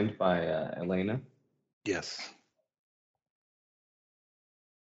is signed by Elena. Yes.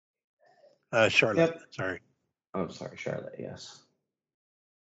 Charlotte. Yep. Sorry. Oh, sorry, Charlotte. Yes.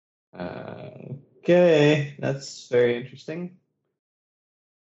 Okay, that's very interesting.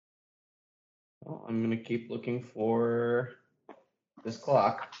 Well, I'm gonna keep looking for this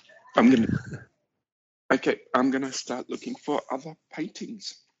clock. I'm gonna start looking for other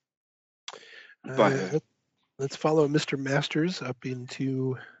paintings. Let's follow Mr. Masters up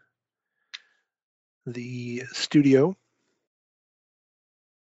into the studio.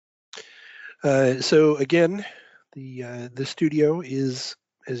 So again, the studio is,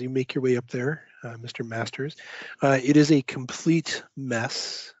 as you make your way up there, Mr. Masters, it is a complete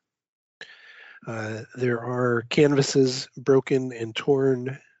mess. There are canvases broken and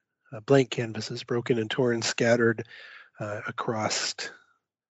torn, blank canvases broken and torn, scattered across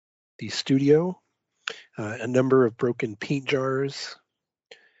the studio. a number of broken paint jars,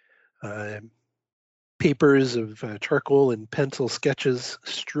 papers of charcoal and pencil sketches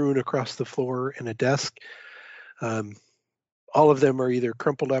strewn across the floor and a desk. All of them are either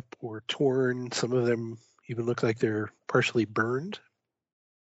crumpled up or torn. Some of them even look like they're partially burned.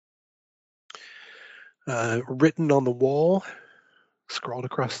 Written on the wall, scrawled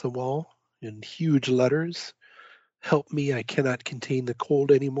across the wall in huge letters, "Help me, I cannot contain the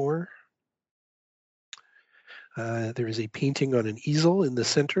cold anymore." There is a painting on an easel in the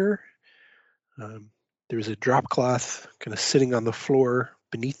center. There's a drop cloth kind of sitting on the floor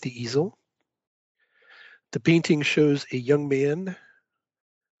beneath the easel. The painting shows a young man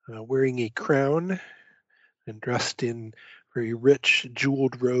wearing a crown and dressed in very rich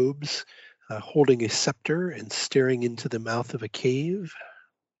jeweled robes, holding a scepter and staring into the mouth of a cave.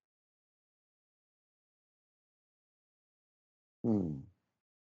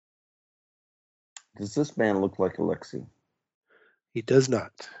 Does this man look like Alexei? He does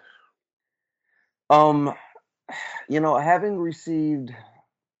not. Having received,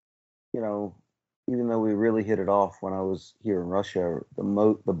 even though we really hit it off when I was here in Russia,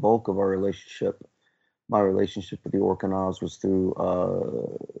 the bulk of our relationship, my relationship with the Orkanovs was through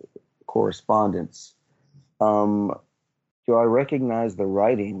correspondence. Do I recognize the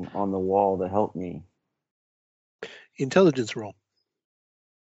writing on the wall to help me? Intelligence roll.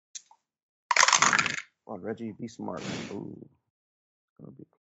 Come on, Reggie, be smart. Ooh, it's gonna be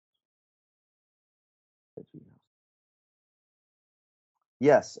Reggie.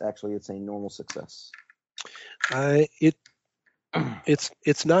 Yes, actually, it's a normal success.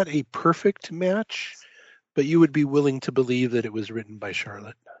 It's not a perfect match, but you would be willing to believe that it was written by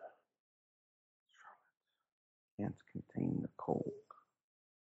Charlotte. Can't contain the cold.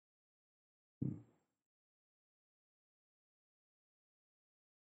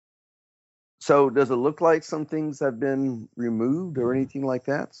 So does it look like some things have been removed or anything like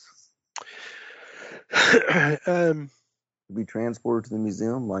that? To be transported to the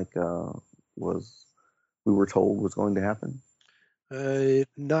museum like we were told was going to happen?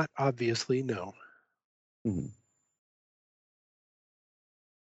 Not obviously, no. Mm-hmm.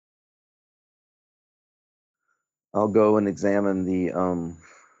 I'll go and examine the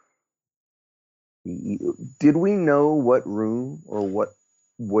did we know what room or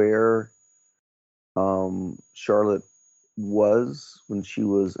where Charlotte was when she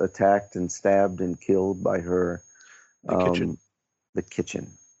was attacked and stabbed and killed by her? The kitchen. The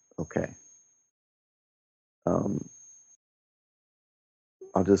kitchen. Okay. I'll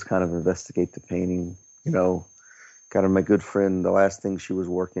just kind of investigate the painting, kind of my good friend, the last thing she was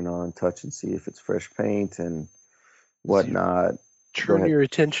working on, touch and see if it's fresh paint and whatnot. Turn your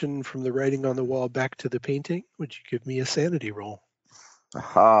attention from the writing on the wall back to the painting. Would you give me a sanity roll?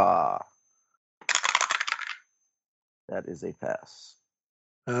 Aha. That is a pass.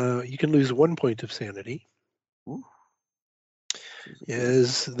 You can lose 1 point of sanity. Ooh.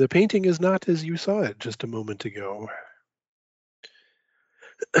 As the painting is not as you saw it just a moment ago.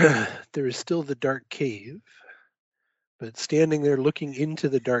 There is still the dark cave, but standing there looking into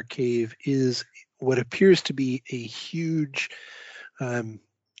the dark cave is what appears to be a huge, kind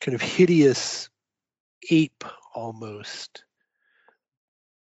of hideous ape almost,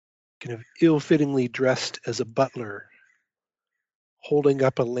 kind of ill-fittingly dressed as a butler, holding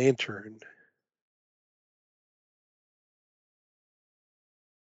up a lantern.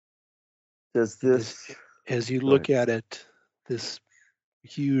 Does this, as you look at it, this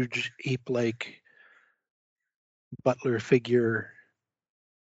huge ape-like butler figure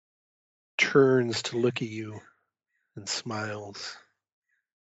turns to look at you and smiles.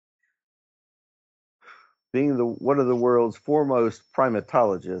 Being one of the world's foremost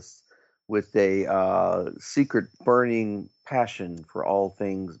primatologists with a secret burning passion for all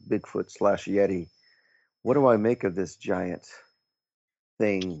things Bigfoot / Yeti, what do I make of this giant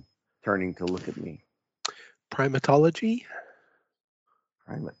thing turning to look at me? Primatology?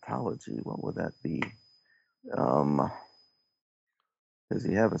 Primatology, what would that be? Does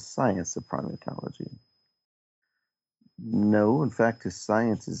he have a science of primatology? No, in fact, his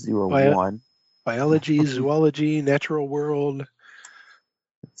science is 0-1. Biology, zoology, natural world.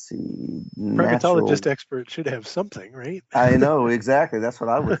 Let's see. Primatologist expert should have something, right? I know, exactly. That's what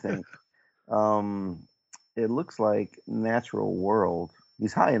I would think. It looks like natural world.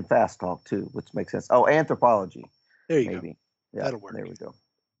 He's high in fast talk too, which makes sense. Oh, anthropology. There you maybe. go. Yeah, that'll work. There we go.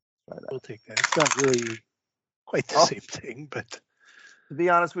 We'll take that. It's not really quite the same thing, but to be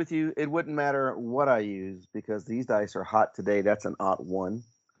honest with you, it wouldn't matter what I use because these dice are hot today. That's an +1.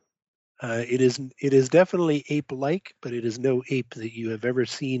 It is definitely ape-like, but it is no ape that you have ever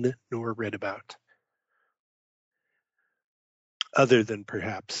seen nor read about. other than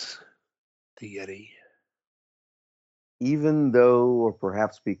perhaps the Yeti. Even though, or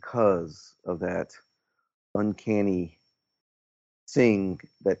perhaps because of that uncanny thing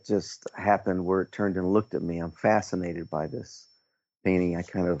that just happened where it turned and looked at me, I'm fascinated by this painting. I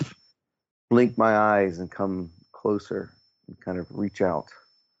kind of blink my eyes and come closer and kind of reach out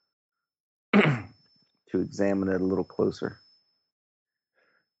to examine it a little closer.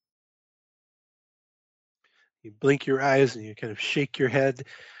 You blink your eyes and you kind of shake your head,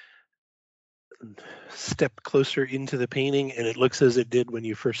 and step closer into the painting, and it looks as it did when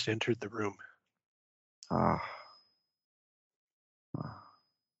you first entered the room. Ah.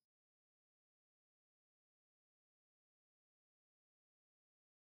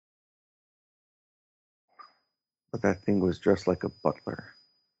 But that thing was dressed like a butler.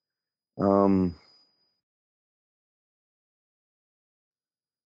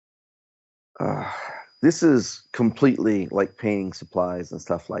 This is completely like painting supplies and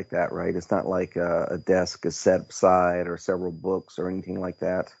stuff like that, right? It's not like a desk is set aside or several books or anything like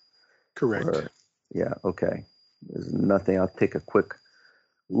that. Correct. Yeah, okay. There's nothing. I'll take a quick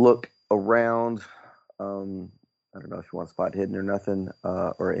look around. I don't know if you want spot hidden or nothing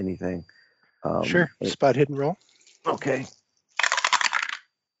or anything. Sure. Spot hidden roll. Okay.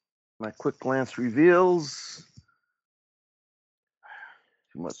 My quick glance reveals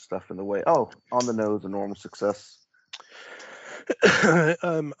too much stuff in the way. Oh, on the nose, a normal success.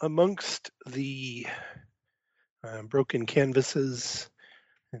 Amongst the broken canvases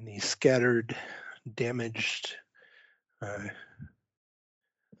and the scattered, damaged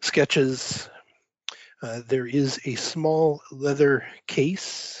sketches, there is a small leather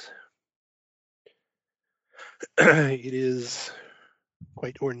case. It is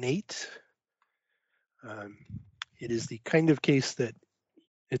quite ornate. It is the kind of case that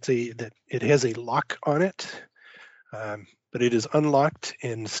it has a lock on it, but it is unlocked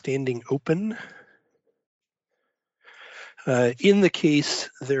and standing open. In the case,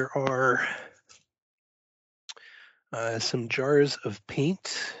 there are some jars of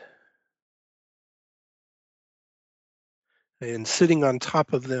paint, and sitting on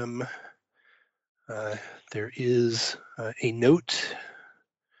top of them, there is a note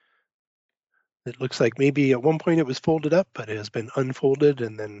that looks like maybe at one point it was folded up, but it has been unfolded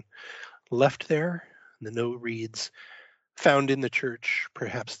and then left there. And the note reads, "Found in the church,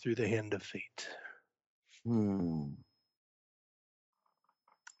 perhaps through the hand of fate."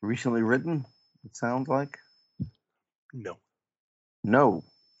 Recently written, it sounds like? No. No.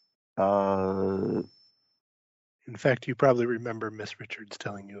 In fact, you probably remember Miss Richards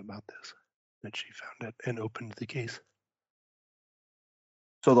telling you about this, that she found it and opened the case.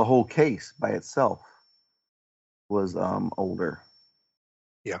 So the whole case by itself was older.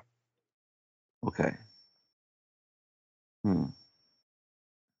 Yeah. Okay.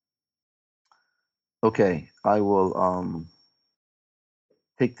 Okay, I will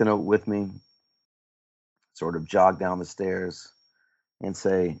take the note with me, sort of jog down the stairs, and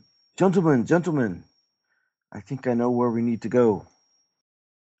say, Gentlemen, I think I know where we need to go."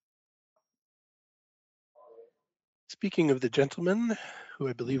 Speaking of the gentlemen, who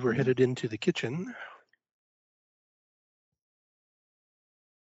I believe were headed into the kitchen,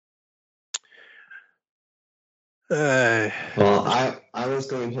 Well, I was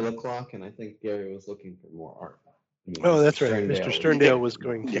going to the clock, and I think Gary was looking for more art. Oh, that's right. Mr. Sterndale was Yep.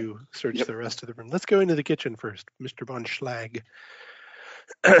 going to search Yep. the rest of the room. Let's go into the kitchen first. Mr. von Schlag.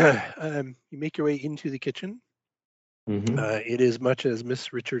 You make your way into the kitchen. It is much as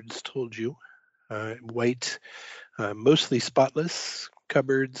Miss Richards told you. White, mostly spotless,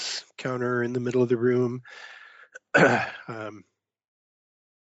 cupboards, counter in the middle of the room.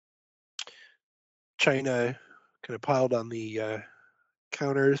 China kind of piled on the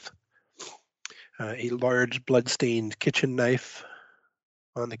counters. A large blood-stained kitchen knife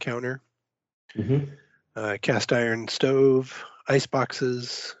on the counter. Cast iron stove, ice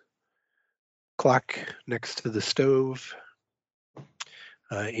boxes, clock next to the stove.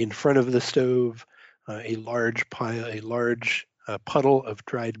 In front of the stove, a large puddle of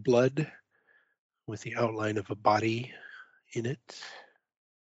dried blood with the outline of a body in it.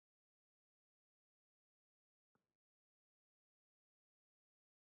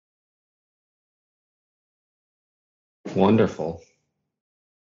 Wonderful.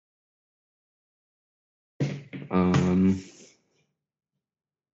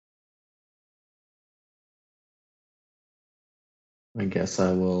 I guess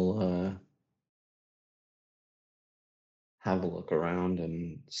I will have a look around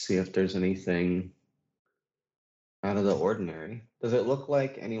and see if there's anything out of the ordinary. Does it look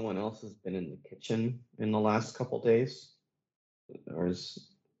like anyone else has been in the kitchen in the last couple days? or does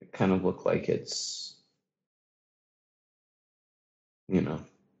it kind of look like it's, you know,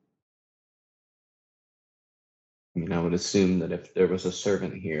 I mean, I would assume that if there was a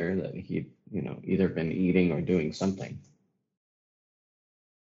servant here, that he'd, you know, either been eating or doing something.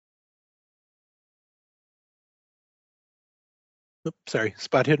 Oop, sorry,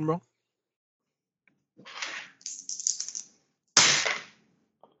 spot hidden roll.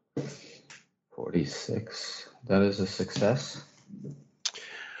 46. That is a success.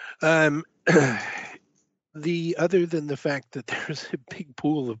 The other than the fact that there's a big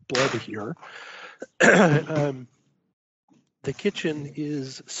pool of blood here, the kitchen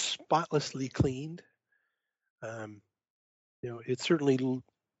is spotlessly cleaned. It certainly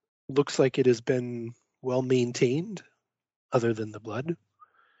looks like it has been well maintained, other than the blood.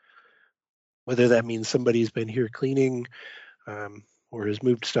 Whether that means somebody's been here cleaning or has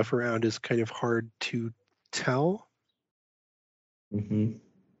moved stuff around is kind of hard to tell. Mm-hmm.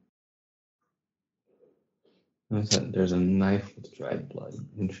 There's a knife with dried blood.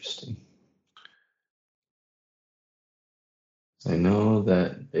 Interesting. I know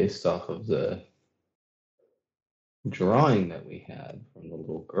that based off of the drawing that we had from the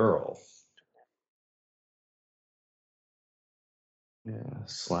little girl. Yeah,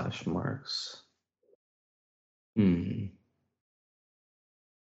 slash marks. Interesting.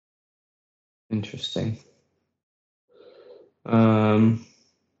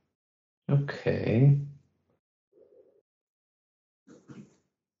 Okay.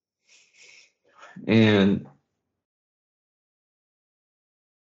 And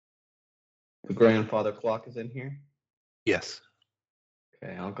the grandfather clock is in here? Yes.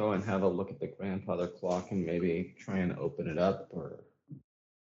 Okay, I'll go and have a look at the grandfather clock and maybe try and open it up or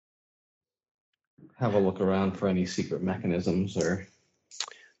have a look around for any secret mechanisms or...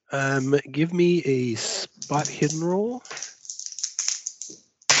 Give me a spot hidden roll.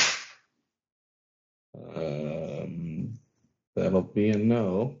 That'll be a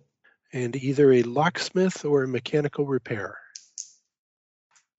no. And either a locksmith or a mechanical repair.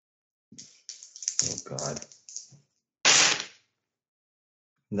 Oh, God.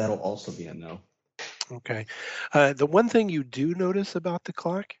 That'll also be a no. Okay. The one thing you do notice about the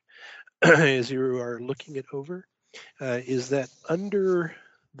clock, as you are looking it over, is that under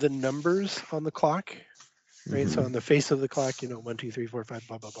the numbers on the clock, right? So on the face of the clock, 1, 2, 3, 4, 5,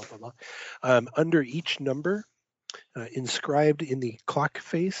 blah, blah, blah, blah, blah. Under each number, inscribed in the clock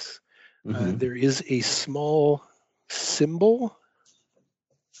face, there is a small symbol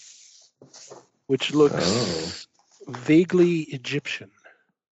which looks vaguely Egyptian.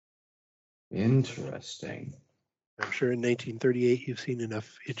 Interesting. I'm sure in 1938 you've seen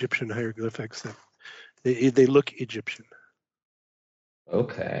enough Egyptian hieroglyphics that they look Egyptian.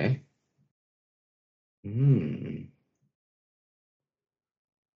 Okay.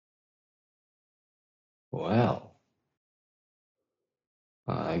 Well,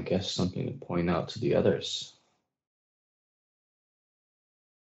 I guess something to point out to the others.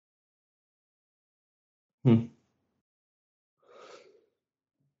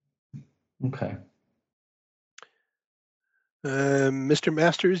 Okay. Mr.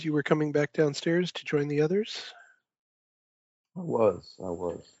 Masters, you were coming back downstairs to join the others? I was.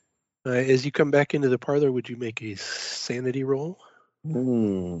 As you come back into the parlor, would you make a sanity roll?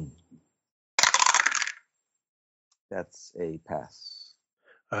 That's a pass.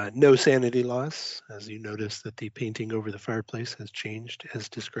 No sanity loss, as you notice that the painting over the fireplace has changed as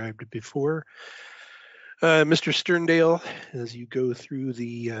described before. Mr. Sterndale, as you go through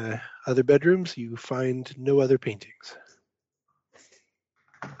the other bedrooms, you find no other paintings.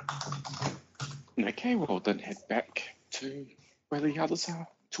 Okay, well then head back to where the others are,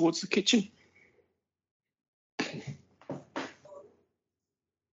 towards the kitchen.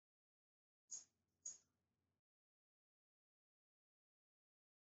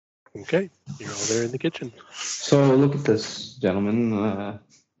 Okay, you're all there in the kitchen. So look at this, gentlemen.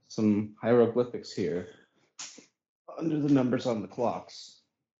 Some hieroglyphics here under the numbers on the clocks,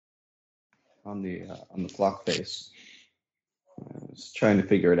 on the clock face. I was trying to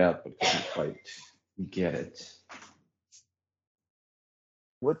figure it out, but couldn't quite get it.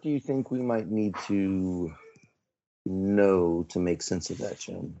 What do you think we might need to know to make sense of that,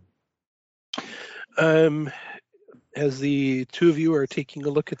 Jim? As the two of you are taking a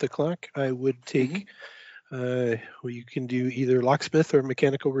look at the clock, I would take, well, you can do either locksmith or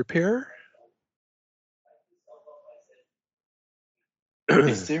mechanical repair.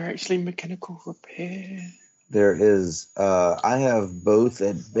 Is there actually mechanical repair? There is. I have both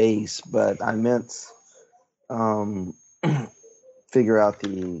at base, but I meant figure out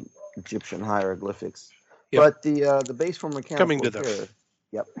the Egyptian hieroglyphics. Yep. But the base for mechanical Coming to them. repair,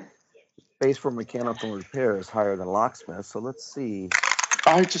 yep, base for mechanical repair is higher than locksmith. So let's see.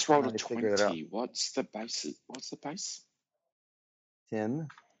 I just rolled a Trying to figure it out. 20. What's the base? What's the base? 10.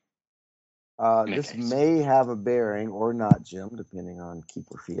 In This that case. may have a bearing or not, Jim, depending on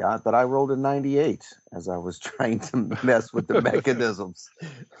Keeper Fiat, but I rolled a 98 as I was trying to mess with the mechanisms.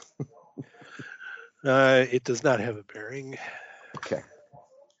 It does not have a bearing. Okay.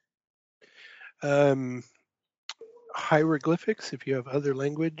 Hieroglyphics, if you have other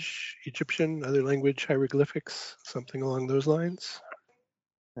language, Egyptian, other language hieroglyphics, something along those lines.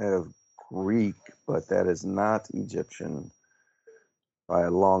 I have Greek, but that is not Egyptian by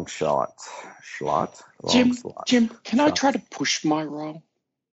a long shot. Jim, can I Shot. try to push my roll?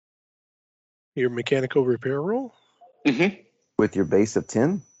 Your mechanical repair roll? Mm-hmm. With your base of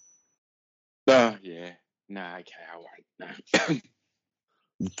 10? Oh, yeah. No, okay, I won't. No.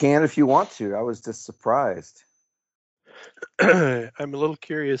 You can if you want to. I was just surprised. I'm a little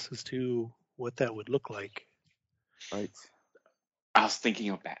curious as to what that would look like. Right. I was thinking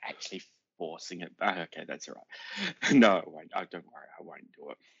about actually forcing it. Okay, that's all right. No, I won't. Oh, don't worry, I won't do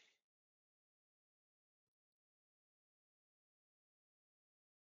it.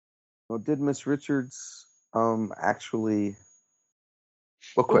 Well, did Miss Richards actually?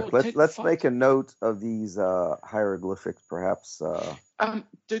 Well, quick. Well, Let's make a note of these hieroglyphics, perhaps.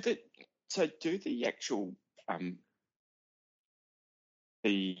 do the actual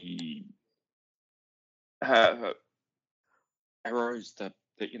the arrows, the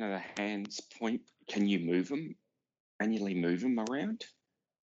the hands point. Can you manually move them around,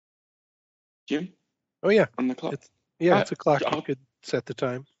 Jim? Oh yeah, On the clock. it's a clock. You I'll- could set the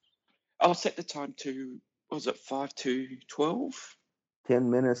time. I'll set the time to, what was it, 5 to 12? 10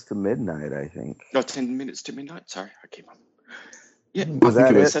 minutes to midnight, I think. No, 10 minutes to midnight. Sorry, I keep on. Yeah, Was I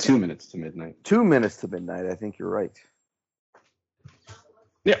think that it was it? 2 minutes to midnight. 2 minutes to midnight. I think you're right.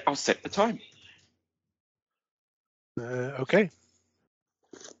 yeah, I'll set the time. Okay.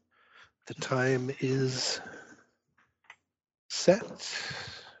 The time is set.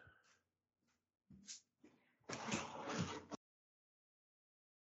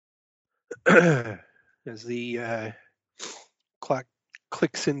 As the clock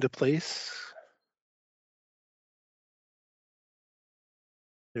clicks into place,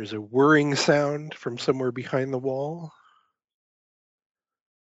 there's a whirring sound from somewhere behind the wall,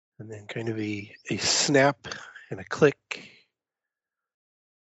 and then kind of a snap and a click,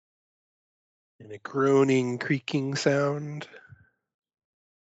 and a groaning, creaking sound.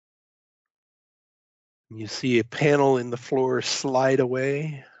 You see a panel in the floor slide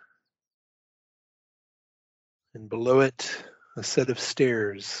away, and below it, a set of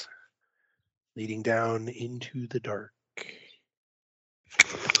stairs leading down into the dark.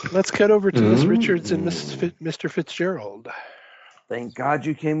 Let's cut over to Miss Richards and Mr. Fitzgerald. Thank God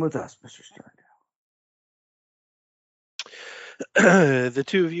you came with us, Mr. Sterndale. The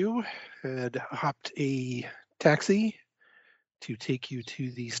two of you had hopped a taxi to take you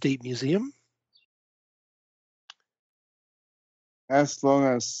to the State Museum. As long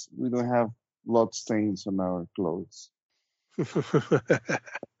as we don't have blood stains on our clothes,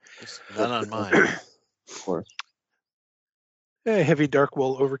 None on mine. of course. Heavy dark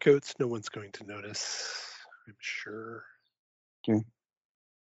wool overcoats, no one's going to notice, I'm sure. Okay.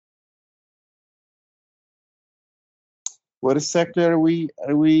 What exactly are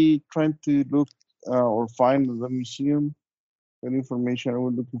we trying to look or find in the museum? What information are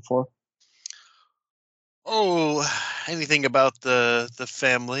we looking for? Oh, anything about the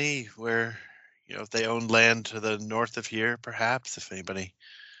family where, if they own land to the north of here, perhaps, if anybody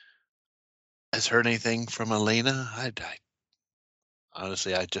has heard anything from Elena. I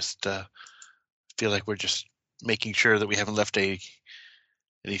honestly, I just feel like we're just making sure that we haven't left any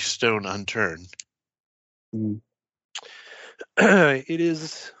stone unturned. It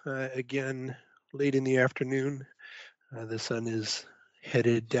is, again, late in the afternoon. The sun is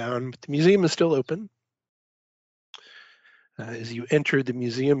headed down, but the museum is still open. As you enter the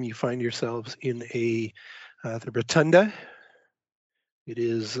museum, you find yourselves in the rotunda. It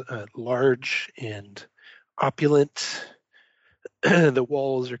is large and opulent. The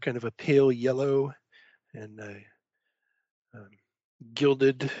walls are kind of a pale yellow and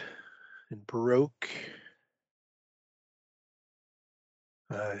gilded and Baroque.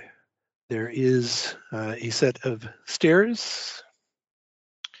 There is a set of stairs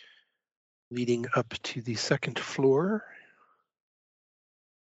leading up to the second floor.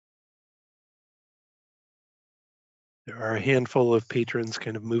 There are a handful of patrons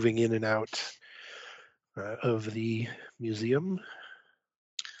kind of moving in and out of the museum.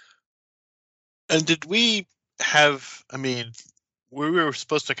 And did we have? I mean, we were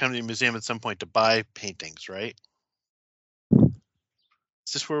supposed to come to the museum at some point to buy paintings, right?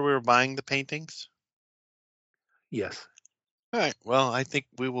 Is this where we were buying the paintings? Yes. All right. Well, I think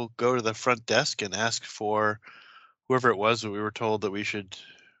we will go to the front desk and ask for whoever it was that we were told that we should.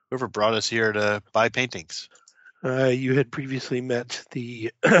 Whoever brought us here to buy paintings. You had previously met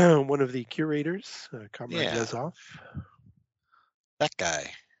the one of the curators, Comrade Yeah. Yazov. That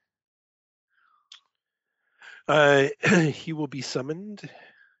guy. He will be summoned,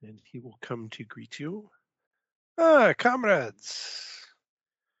 and he will come to greet you. Comrades,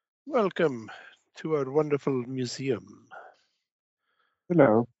 welcome to our wonderful museum.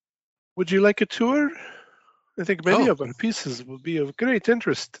 Hello. Would you like a tour? I think many Oh. of our pieces will be of great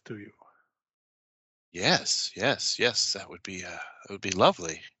interest to you. Yes. That would be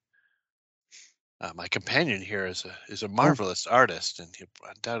lovely. My companion here is a marvelous artist, and he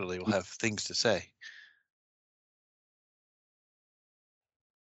undoubtedly will have things to say.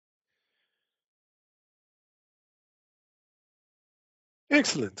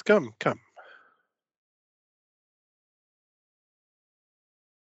 Excellent. Come.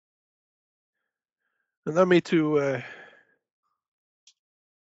 Allow me to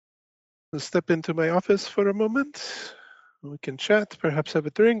step into my office for a moment. We can chat, perhaps have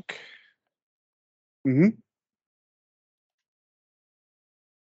a drink. Mm-hmm.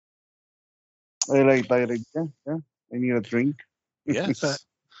 I like that idea. Yeah. I need a drink. Yes.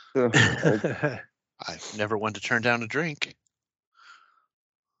 So, I've never wanted to turn down a drink.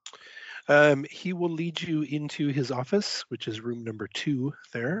 He will lead you into his office, which is room number 2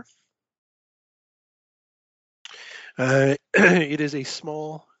 there. It is a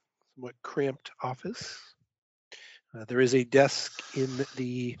small, somewhat cramped office. There is a desk in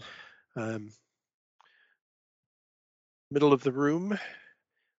the middle of the room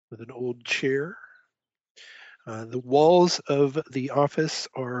with an old chair. The walls of the office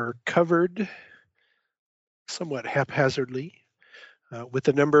are covered somewhat haphazardly with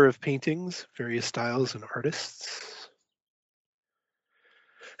a number of paintings, various styles and artists.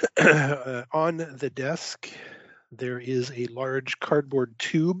 On the desk, there is a large cardboard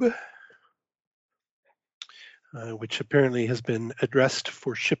tube, which apparently has been addressed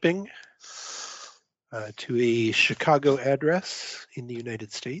for shipping to a Chicago address in the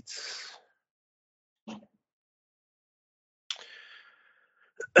United States.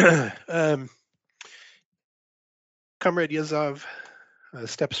 Comrade Yazov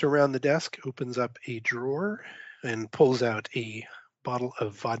steps around the desk, opens up a drawer, and pulls out a bottle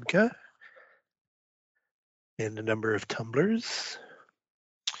of vodka and a number of tumblers.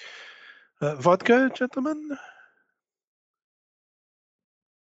 Vodka, gentlemen?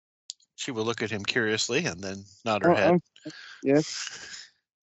 She will look at him curiously and then nod her head. yes.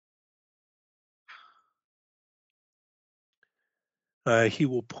 He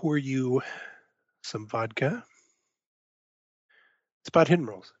will pour you some vodka. Spot hidden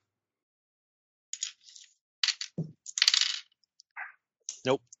rolls.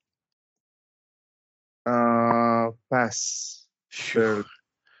 Nope. Pass. Sure.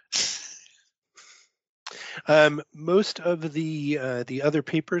 Most of the other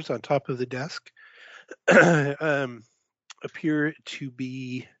papers on top of the desk appear to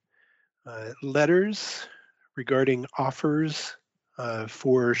be letters regarding offers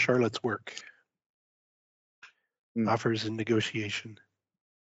for Charlotte's work. Offers in negotiation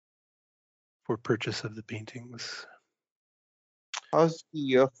for purchase of the paintings. How's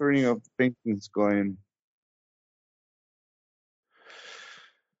the offering of the paintings going?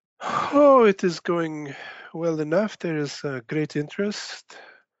 Oh, it is going well enough. There is great interest.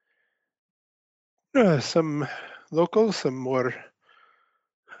 Some local, some more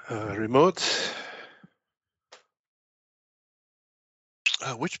remote.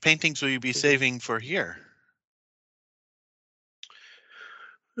 Which paintings will you be saving for here?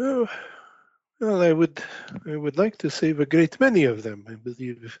 Oh, well, I would like to save a great many of them. I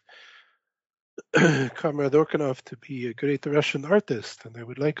believe Comrade Orkanov to be a great Russian artist, and I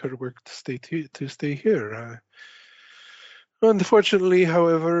would like her work to stay here. Unfortunately,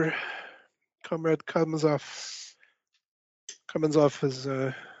 however, Comrade Kamentsov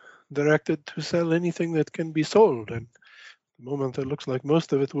has directed to sell anything that can be sold, and at the moment it looks like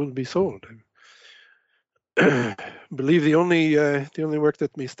most of it will be sold. I believe the only work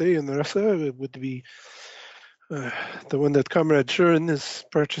that may stay in Russia would be the one that Comrade Shurin is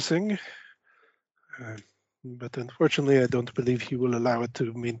purchasing. But unfortunately, I don't believe he will allow it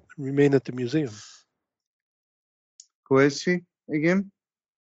to remain at the museum. Who is he again?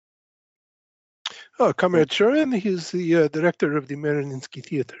 Oh, Comrade Shurin, he's the director of the Mariinsky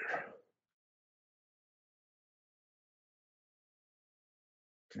Theater.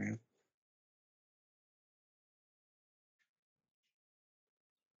 Okay.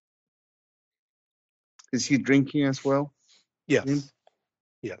 Is he drinking as well? Yes. Him?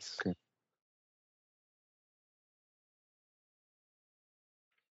 Yes. Okay.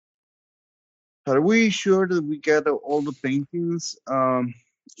 Are we sure that we get all the paintings?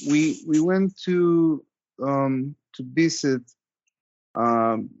 We went to visit, this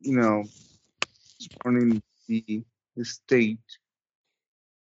morning the estate,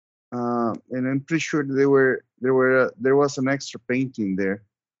 and I'm pretty sure there was an extra painting there.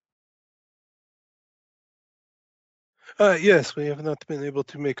 Yes, we have not been able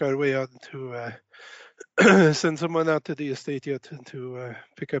to make our way out to send someone out to the estate yet to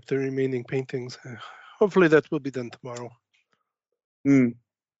pick up the remaining paintings. Hopefully that will be done tomorrow.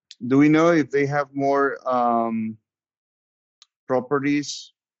 Do we know if they have more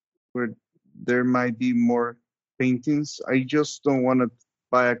properties where there might be more paintings? I just don't want to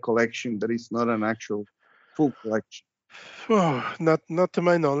buy a collection that is not an actual full collection. Oh, not to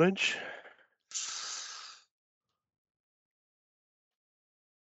my knowledge.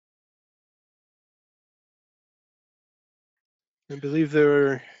 I believe there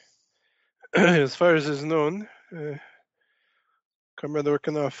are, as far as is known, Comrade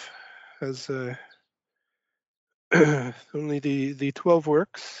Orkanov has only the 12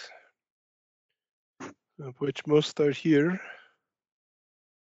 works, of which most are here.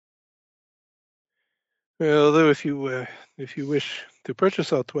 Although if you wish to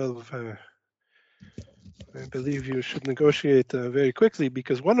purchase all 12, I believe you should negotiate very quickly,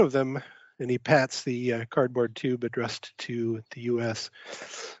 because one of them, and he pats the cardboard tube addressed to the U.S.,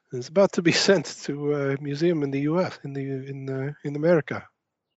 is about to be sent to a museum in the U.S. in America.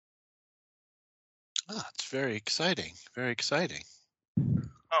 Ah, it's very exciting. Very exciting.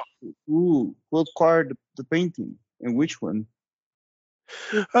 Who acquired the painting and which one?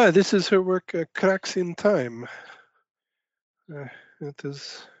 This is her work, Cracks in Time. It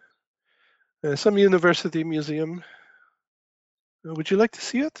is some university museum. Would you like to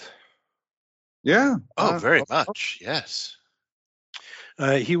see it? Yeah. Oh, very much. Yes.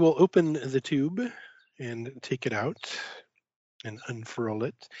 He will open the tube and take it out and unfurl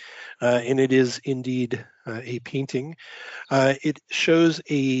it. And it is indeed a painting. It shows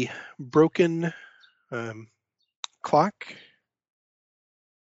a broken clock.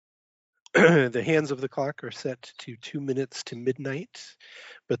 The hands of the clock are set to 2 minutes to midnight,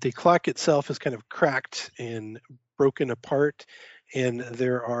 but the clock itself is kind of cracked and broken apart, and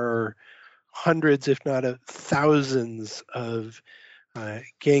there are hundreds, if not thousands, of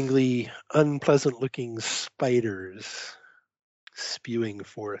gangly, unpleasant-looking spiders spewing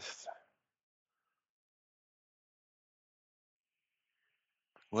forth.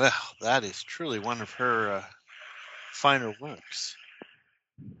 Well, that is truly one of her finer works.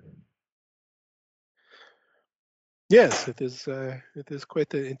 Yes, it is. It is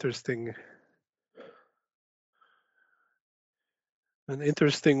quite an interesting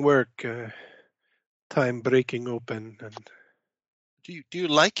work. Time breaking open, and Do you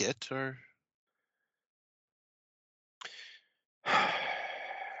like it, or?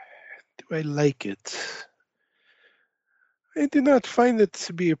 do I like it? I do not find it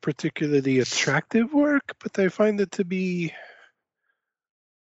to be a particularly attractive work, but I find it to be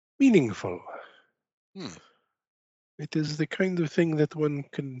meaningful. It is the kind of thing that one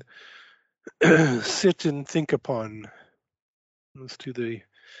can sit and think upon as to the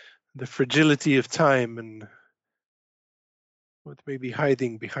fragility of time and what may be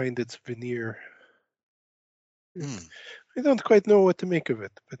hiding behind its veneer. I don't quite know what to make of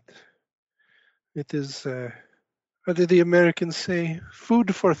it, but it is, how do the Americans say,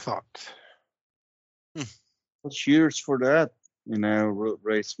 food for thought. Well, cheers for that. And I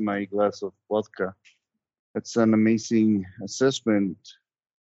raise my glass of vodka. That's an amazing assessment,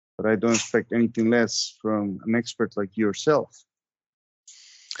 but I don't expect anything less from an expert like yourself.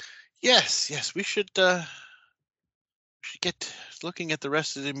 Yes, we should get looking at the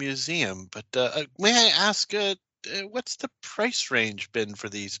rest of the museum. But may I ask, what's the price range been for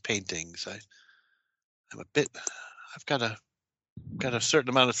these paintings? I've got a certain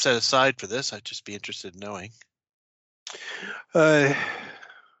amount of set aside for this. I'd just be interested in knowing.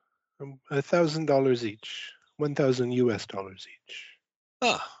 $1,000 each, $1,000 each.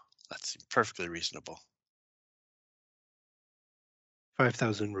 Oh, that's perfectly reasonable.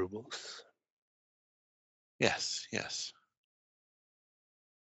 5,000 rubles. Yes.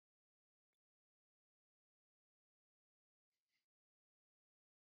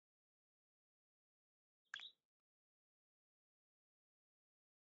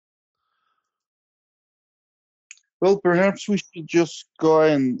 Well, perhaps we should just go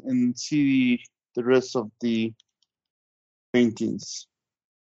and see the rest of the paintings.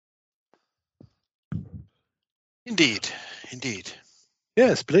 Indeed, indeed.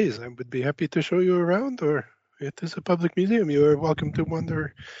 Yes, please. I would be happy to show you around, or it is a public museum. You are welcome to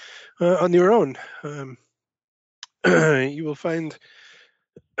wander on your own. You will find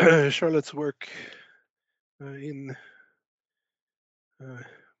Charlotte's work in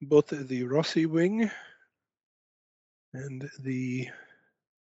both the Rossi wing and the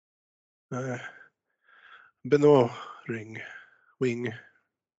Benoit wing,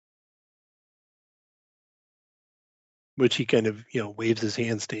 which he kind of waves his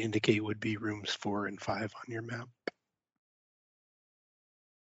hands to indicate would be rooms 4 and 5 on your map.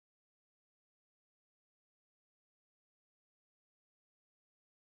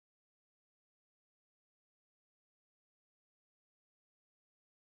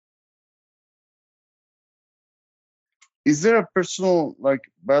 Is there a personal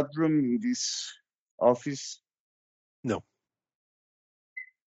bathroom in this office? No.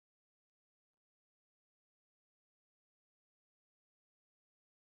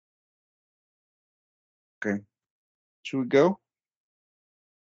 Okay. Should we go?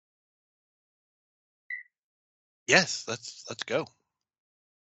 Yes, let's go.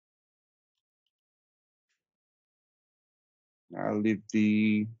 I'll leave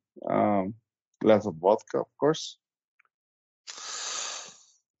the glass of vodka, of course.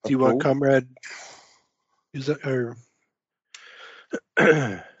 Do you want Comrade? Do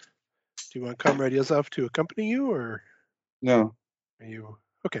you want Comrade Yazov to accompany you, or No. are you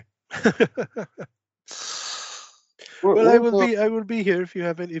okay? We'll- Well, I we'll will go. I will be here if you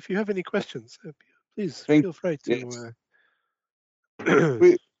have any questions. Please Thank- feel free yes. to.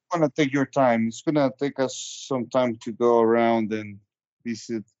 We want to take your time. It's gonna take us some time to go around and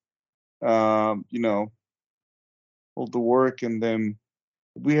visit, all the work, and then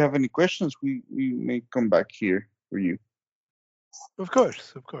if we have any questions, we may come back here for you. Of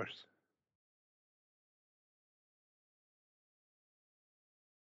course.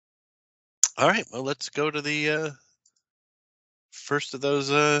 All right, well, let's go to the first of those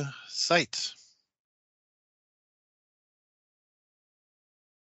sites.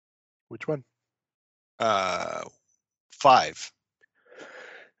 Which one? 5.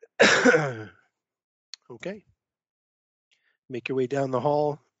 Okay. Make your way down the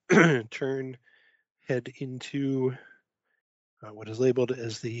hall. Turn. Head into what is labeled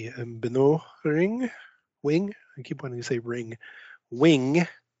as the Benoit wing. I keep wanting to say ring. Wing.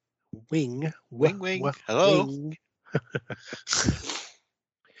 Wing. Hello. Wing.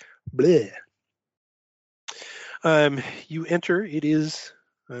 Bleh. You enter. It is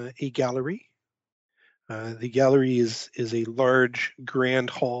a gallery. The gallery is a large, grand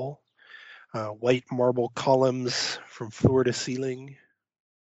hall. White marble columns from floor to ceiling.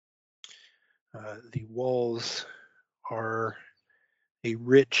 The walls are a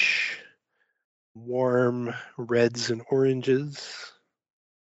rich, warm reds and oranges.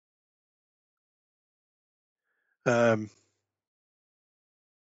 The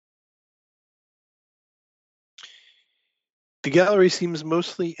gallery seems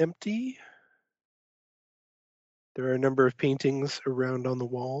mostly empty. There are a number of paintings around on the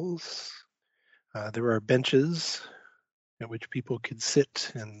walls. There are benches at which people could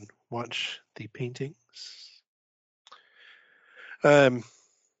sit and watch the paintings.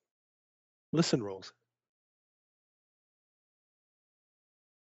 Listen rolls.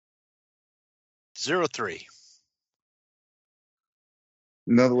 03.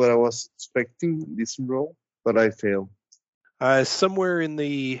 Not what I was expecting this role, but I failed. Somewhere in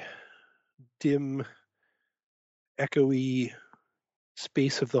the dim, echoey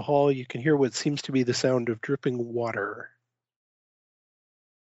space of the hall, you can hear what seems to be the sound of dripping water.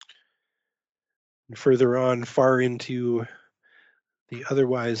 And further on, far into the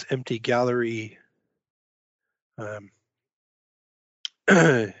otherwise empty gallery,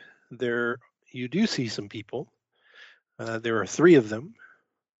 there you do see some people. There are 3 of them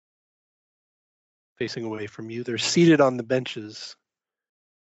facing away from you. They're seated on the benches,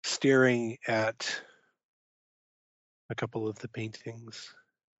 staring at a couple of the paintings.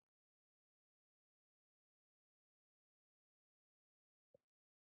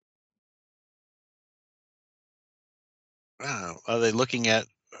 Wow. Are they looking at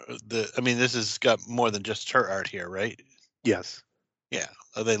this has got more than just her art here, right? Yes. Yeah.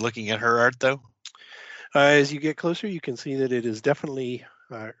 Are they looking at her art, though? As you get closer, you can see that it is definitely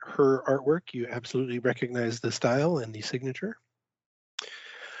her artwork. You absolutely recognize the style and the signature.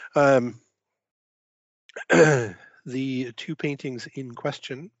 The 2 paintings in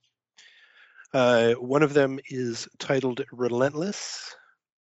question One of them is titled Relentless.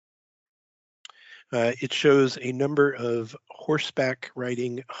 It shows a number of horseback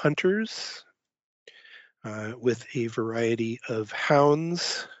riding hunters with a variety of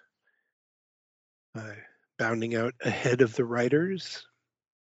hounds bounding out ahead of the riders.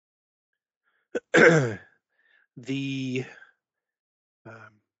 They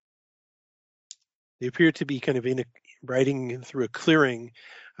appear to be kind of riding through a clearing.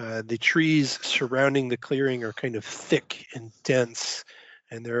 The trees surrounding the clearing are kind of thick and dense,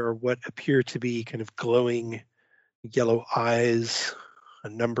 and there are what appear to be kind of glowing yellow eyes, a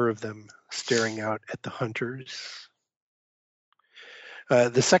number of them staring out at the hunters.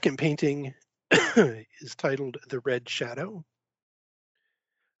 The second painting is titled The Red Shadow.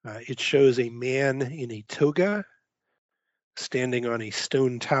 It shows a man in a toga standing on a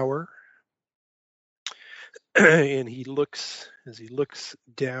stone tower. And as he looks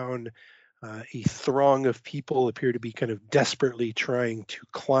down, a throng of people appear to be kind of desperately trying to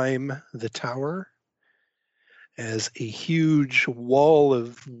climb the tower, as a huge wall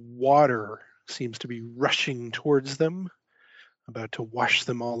of water seems to be rushing towards them, about to wash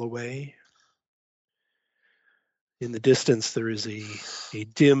them all away. In the distance, there is a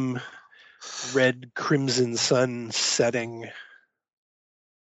dim red crimson sun setting,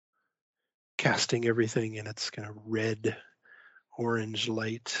 casting everything in its kind of red orange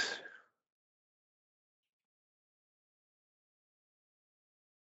light.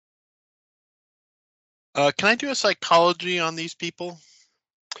 Can I do a psychology on these people?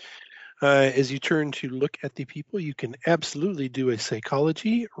 As you turn to look at the people, you can absolutely do a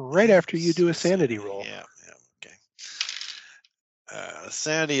psychology right after you do a sanity roll. Yeah, okay.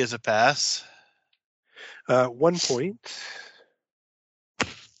 Sanity is a pass. 1 point.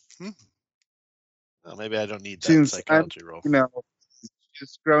 Well, maybe I don't need that Since psychology roll.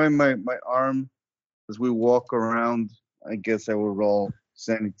 Just grabbing my arm as we walk around, I guess I will roll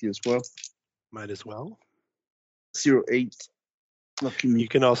sanity as well. Might as well. 08. Lucky me. You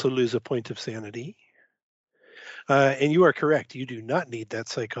can also lose a point of sanity. And you are correct. You do not need that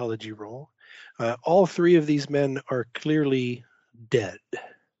psychology roll. All three of these men are clearly dead.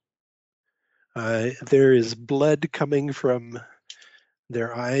 There is blood coming from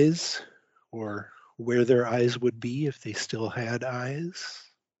their eyes, or where their eyes would be if they still had eyes.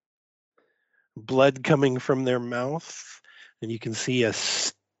 Blood coming from their mouth, and you can see a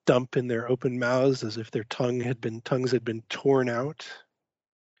stump in their open mouths as if their tongues had been torn out.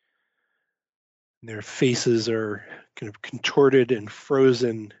 And their faces are kind of contorted and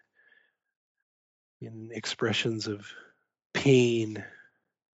frozen in expressions of pain,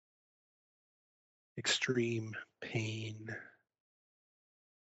 extreme pain.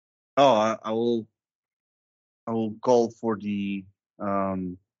 Oh, I will call for the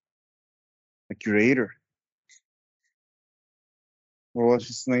curator. What was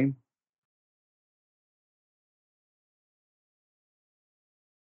his name?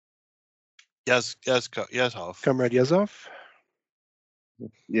 Yazhov. Comrade Yazov?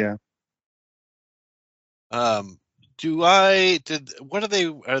 Yeah. What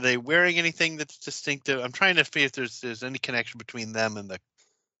are they wearing anything that's distinctive? I'm trying to see if there's any connection between them and the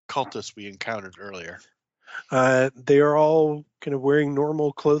cultists we encountered earlier. They are all kind of wearing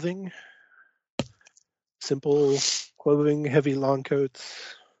normal clothing, simple clothing, heavy long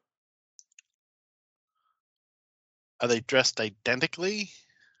coats. Are they dressed identically?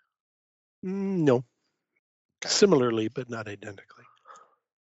 No. Okay. Similarly, but not identically.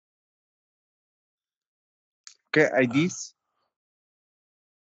 Okay, IDs.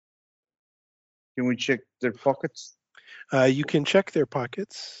 Can we check their pockets? You can check their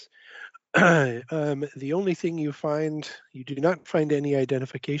pockets. The only thing you do not find any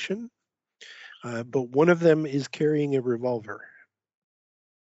identification, but one of them is carrying a revolver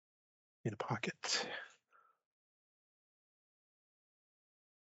in a pocket.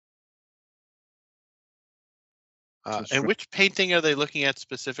 And which painting are they looking at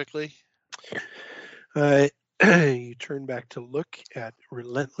specifically? You turn back to look at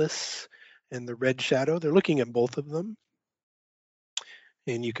Relentless and The Red Shadow. They're looking at both of them.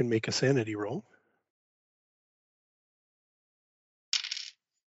 And you can make a sanity roll.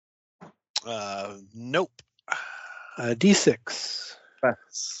 Nope. D6.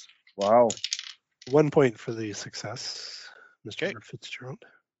 That's wow. 1 point for the success, Mr. Okay. Fitzgerald.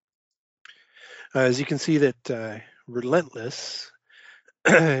 As you can see that Relentless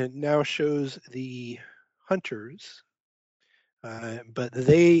now shows the hunters, but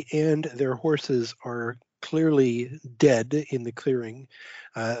they and their horses are clearly dead in the clearing.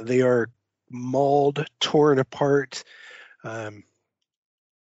 They are mauled, torn apart,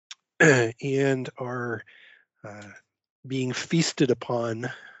 and are being feasted upon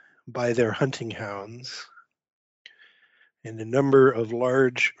by their hunting hounds. And a number of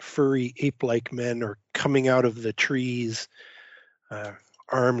large, furry, ape-like men are coming out of the trees,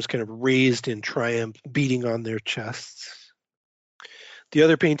 arms kind of raised in triumph, beating on their chests. The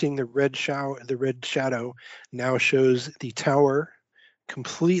other painting, the red shadow, now shows the tower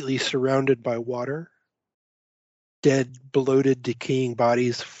completely surrounded by water, dead, bloated, decaying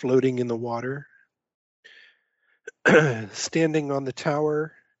bodies floating in the water. Standing on the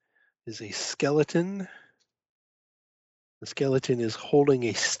tower is a skeleton. The skeleton is holding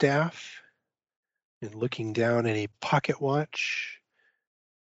a staff and looking down at a pocket watch,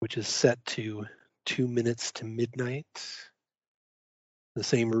 which is set to 2 minutes to midnight. The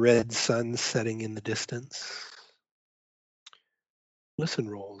same red sun setting in the distance. Listen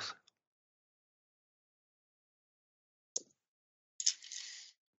rolls.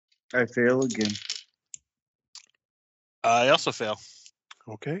 I fail again. I also fail.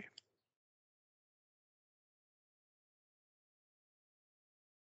 Okay.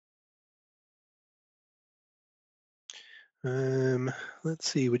 Let's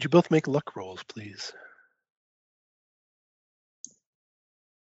see. Would you both make luck rolls, please?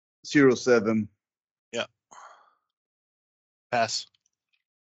 07. Pass.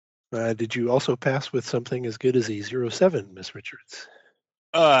 Did you also pass with something as good as a 07, Miss Richards?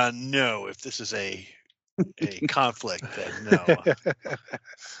 No. If this is a conflict, then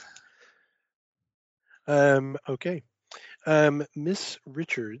no. Okay. Miss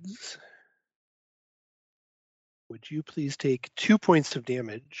Richards, would you please take 2 points of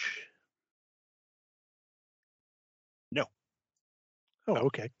damage? No. Oh,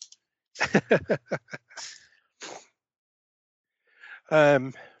 okay.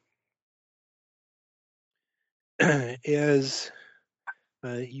 As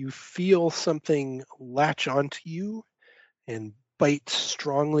you feel something latch onto you and bite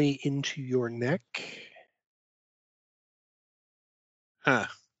strongly into your neck, Huh.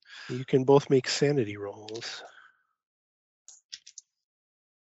 you can both make sanity rolls.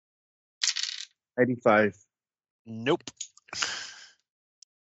 85. Nope.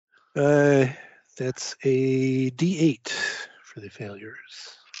 That's a D8 for the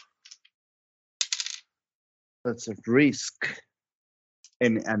failures. That's a risk.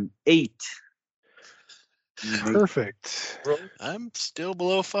 And an 8. Perfect. I'm still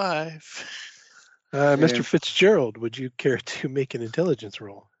below 5. Mr. Fitzgerald, would you care to make an intelligence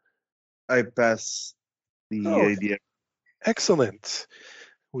roll? I pass the Oh. idea. Excellent.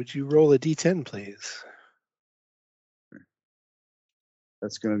 Would you roll a D10, please?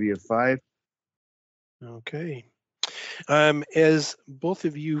 That's going to be a 5. Okay. As both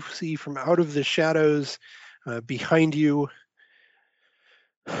of you see from out of the shadows behind you,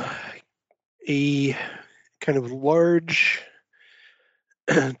 a kind of large,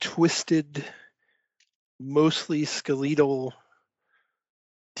 twisted, mostly skeletal,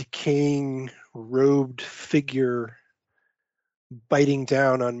 decaying, robed figure biting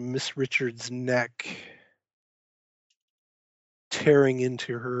down on Miss Richards' neck, tearing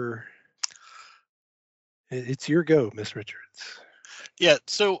into her. It's your go, Miss Richards. Yeah.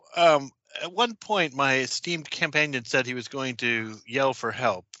 So at one point, my esteemed companion said he was going to yell for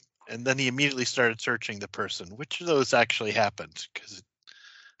help, and then he immediately started searching the person. Which of those actually happened? Because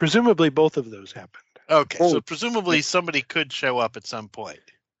Presumably both of those happened. okay, so presumably somebody could show up at some point.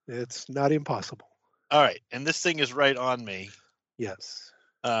 It's not impossible. All right, and this thing is right on me. Yes.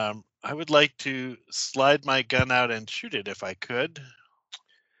 I would like to slide my gun out and shoot it if I could.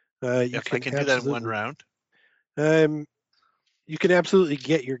 If I can do that in one round. You can absolutely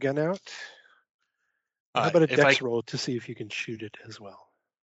get your gun out. How about a if dex roll to see if you can shoot it as well?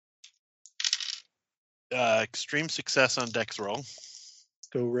 Extreme success on dex roll.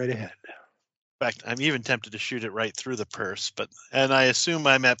 Go right ahead. In fact, I'm even tempted to shoot it right through the purse, and I assume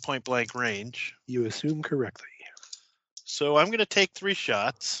I'm at point blank range. You assume correctly. So I'm going to take 3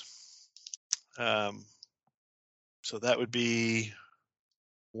 shots. So that would be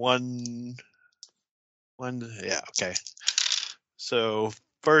one. Yeah, okay. So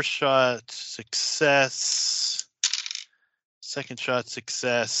first shot, success. Second shot,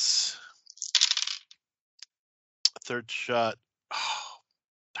 success. Third shot, oh,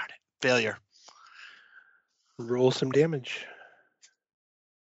 darn it, failure. Roll some damage.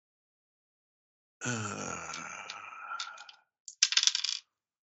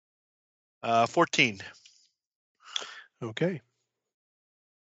 14. Okay.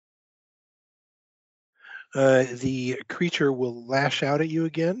 The creature will lash out at you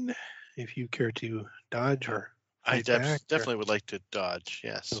again if you care to dodge or I fight back? or- definitely would like to dodge.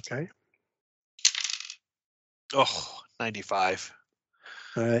 Yes. Okay. Oh, 95.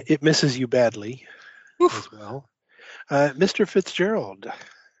 It misses you badly as well. Mr. Fitzgerald,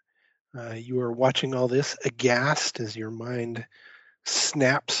 you are watching all this aghast as your mind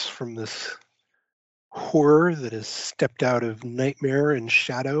snaps from this horror that has stepped out of nightmare and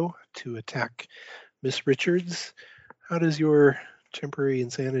shadow to attack Miss Richards. How does your temporary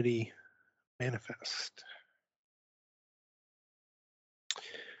insanity manifest?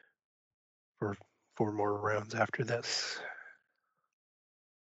 For 4 more rounds after this.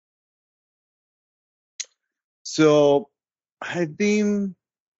 So I've been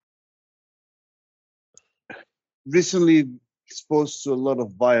recently exposed to a lot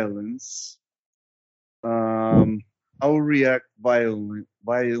of violence. I will react violently,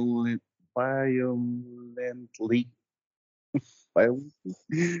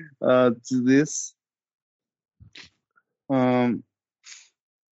 to this.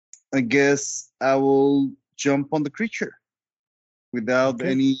 I guess I will jump on the creature without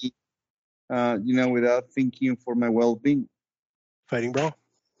Okay. any, without thinking for my well-being. Fighting brawl.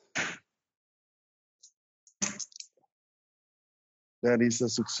 That is a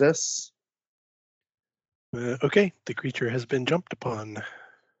success. Okay, the creature has been jumped upon.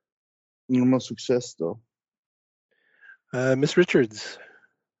 Normal success, though. Miss Richards.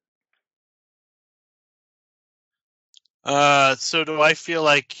 So do I feel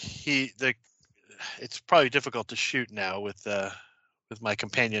like it's probably difficult to shoot now with my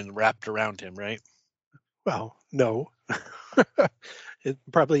companion wrapped around him, right? Well, no. It's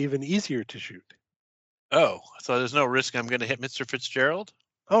probably even easier to shoot. Oh, so there's no risk I'm going to hit Mr. Fitzgerald?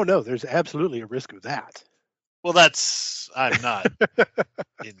 Oh, no, there's absolutely a risk of that. Well, I'm not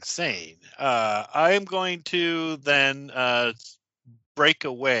insane. I'm going to then break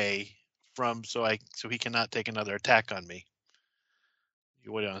away so he cannot take another attack on me.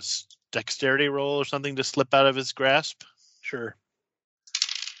 You want a dexterity roll or something to slip out of his grasp? Sure.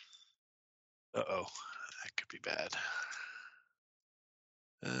 Uh-oh, that could be bad.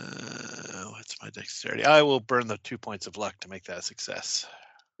 What's my dexterity? I will burn the 2 points of luck to make that a success.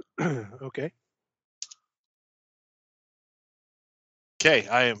 Okay. Okay,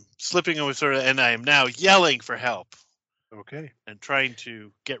 I am slipping away and I am now yelling for help Okay. and trying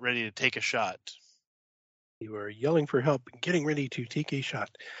to get ready to take a shot. You are yelling for help and getting ready to take a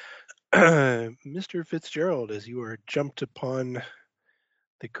shot. Mr. Fitzgerald, as you are jumped upon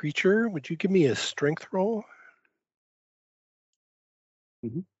the creature, would you give me a strength roll?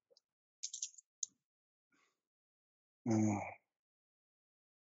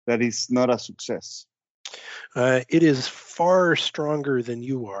 That is not a success. It is far stronger than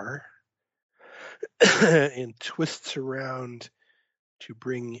you are and twists around to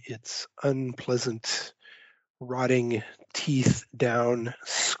bring its unpleasant, rotting teeth down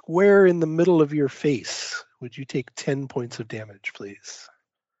square in the middle of your face. Would you take 10 points of damage, please?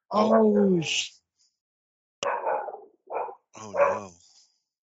 Oh, Oh no.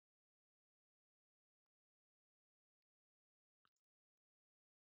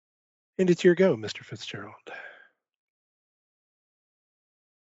 And it's your go, Mr. Fitzgerald.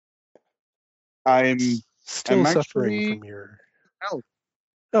 I'm Still suffering actually from your... out.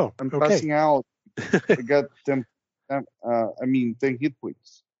 Oh, I'm okay. passing out. I got 10 hit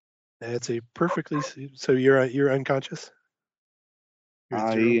points. That's a perfectly... So you're unconscious? You're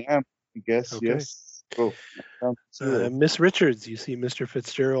at zero? I am, I guess, Okay. yes. Oh, down to zero. Miss Richards, you see Mr.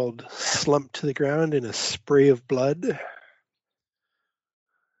 Fitzgerald slumped to the ground in a spray of blood.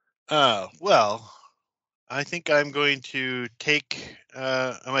 Well, I think I'm going to take.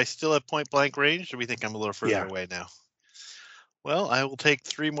 Am I still at point blank range? Or do we think I'm a little further Yeah. away now? Well, I will take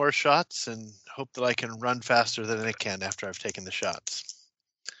 3 more shots and hope that I can run faster than I can after I've taken the shots.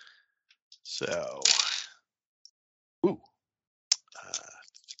 So,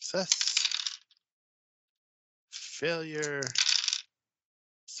 success, failure,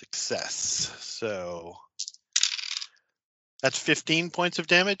 success. So that's 15 points of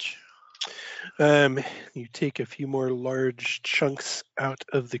damage. You take a few more large chunks out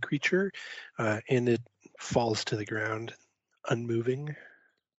of the creature, and it falls to the ground, unmoving.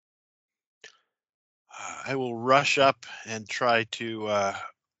 I will rush up and try to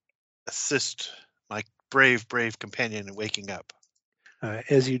assist my brave companion in waking up.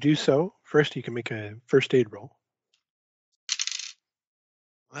 As you do so, first you can make a first aid roll.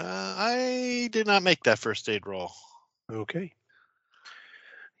 I did not make that first aid roll. Okay.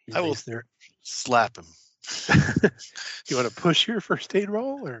 I will There. slap him. You want to push your first aid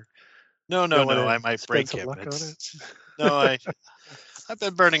roll, or No. don't wanna I might spend break some him. luck on It's- No, I've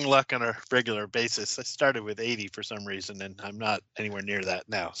been burning luck on a regular basis. I started with 80 for some reason, and I'm not anywhere near that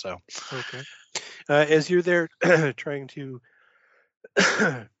now. So, Okay. As you're there trying to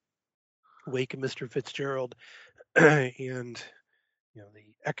wake Mr. Fitzgerald, and the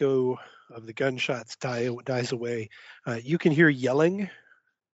echo of the gunshots dies away, you can hear yelling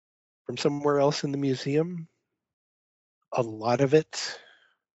from somewhere else in the museum. A lot of it.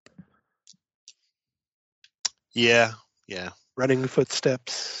 yeah. Running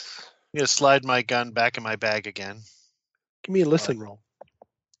footsteps. I'm gonna slide my gun back in my bag again. Give me a listen roll.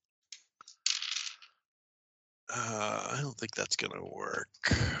 I don't think that's gonna work.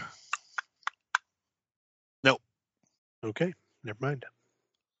 Nope. Okay, never mind.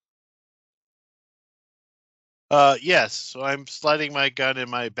 Yes. So I'm sliding my gun in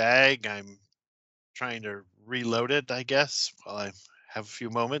my bag. I'm trying to reload it, I guess, while I have a few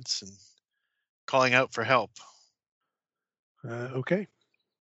moments and calling out for help. Okay.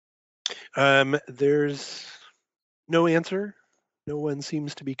 There's no answer. No one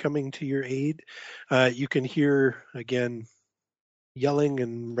seems to be coming to your aid. You can hear, again, yelling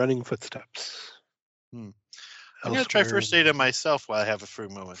and running footsteps. I'm going to try elsewhere. first aid on myself while I have a few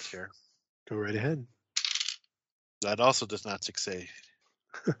moments here. Go right ahead. That also does not succeed.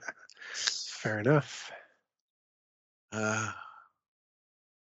 Fair enough.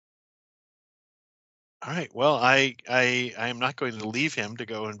 All right. Well, I am not going to leave him to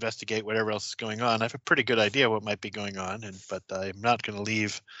go investigate whatever else is going on. I have a pretty good idea what might be going on, but I'm not going to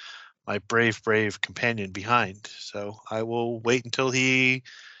leave my brave companion behind. So I will wait until he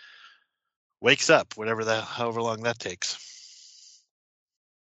wakes up, however long that takes.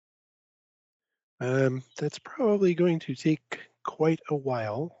 That's probably going to take quite a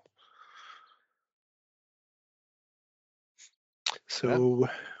while. So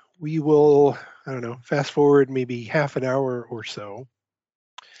we will, I don't know, fast forward maybe half an hour or so.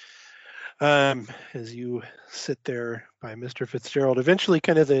 As you sit there by Mr. Fitzgerald, eventually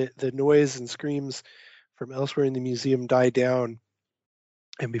kind of the noise and screams from elsewhere in the museum die down.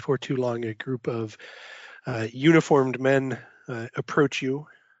 And before too long, a group of uniformed men approach you.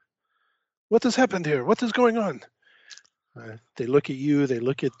 What has happened here? What is going on? They look at you. They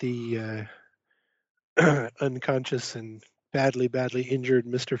look at the unconscious and badly injured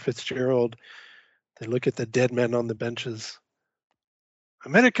Mr. Fitzgerald. They look at the dead men on the benches.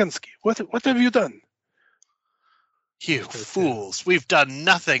 Amerikansky, what have you done? You fools, we've done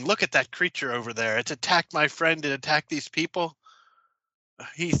nothing. Look at that creature over there. It's attacked my friend and attacked these people.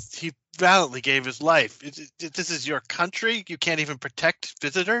 He valiantly gave his life. This is your country? You can't even protect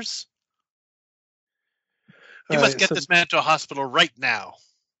visitors? You must get this man to a hospital right now.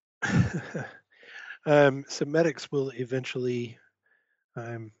 Some medics will eventually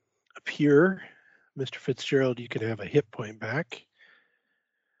appear. Mr. Fitzgerald, you can have a hit point back.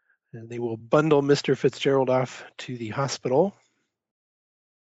 And they will bundle Mr. Fitzgerald off to the hospital.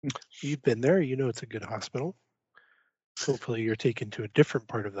 You've been there. You know it's a good hospital. Hopefully you're taken to a different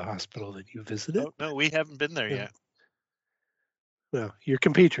part of the hospital that you visited. Oh, no, we haven't been there yet. Well, your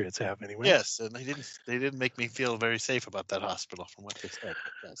compatriots have anyway. Yes, and they didn't make me feel very safe about that hospital from what they said.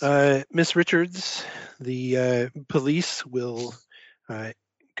 Yes. Miss Richards, the police will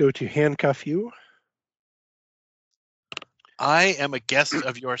go to handcuff you. I am a guest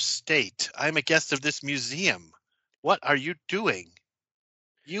of your state. I'm a guest of this museum. What are you doing?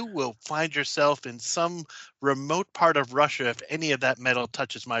 You will find yourself in some remote part of Russia if any of that metal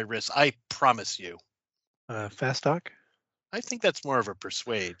touches my wrist. I promise you. Fast talk? I think that's more of a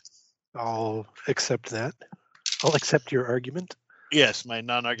persuade. I'll accept that. I'll accept your argument. Yes, my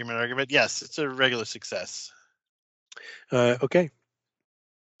non-argument argument. Yes, it's a regular success. Okay.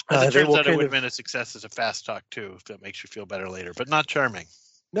 As it turns out, it would have been a success as a fast talk too, if that makes you feel better later, but not charming.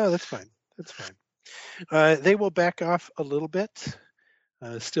 No, that's fine. That's fine. They will back off a little bit,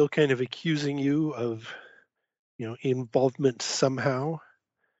 still kind of accusing you of, involvement somehow.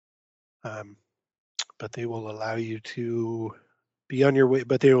 But they will allow you to be on your way.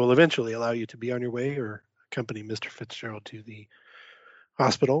 But they will eventually allow you to be on your way or accompany Mr. Fitzgerald to the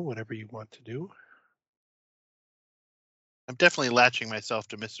hospital, whatever you want to do. I'm definitely latching myself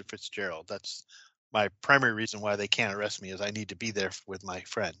to Mr. Fitzgerald. That's my primary reason why they can't arrest me, is I need to be there with my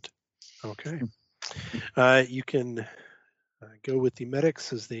friend. Okay. You can go with the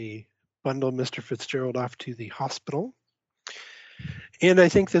medics as they bundle Mr. Fitzgerald off to the hospital. And I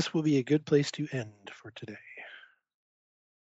think this will be a good place to end for today.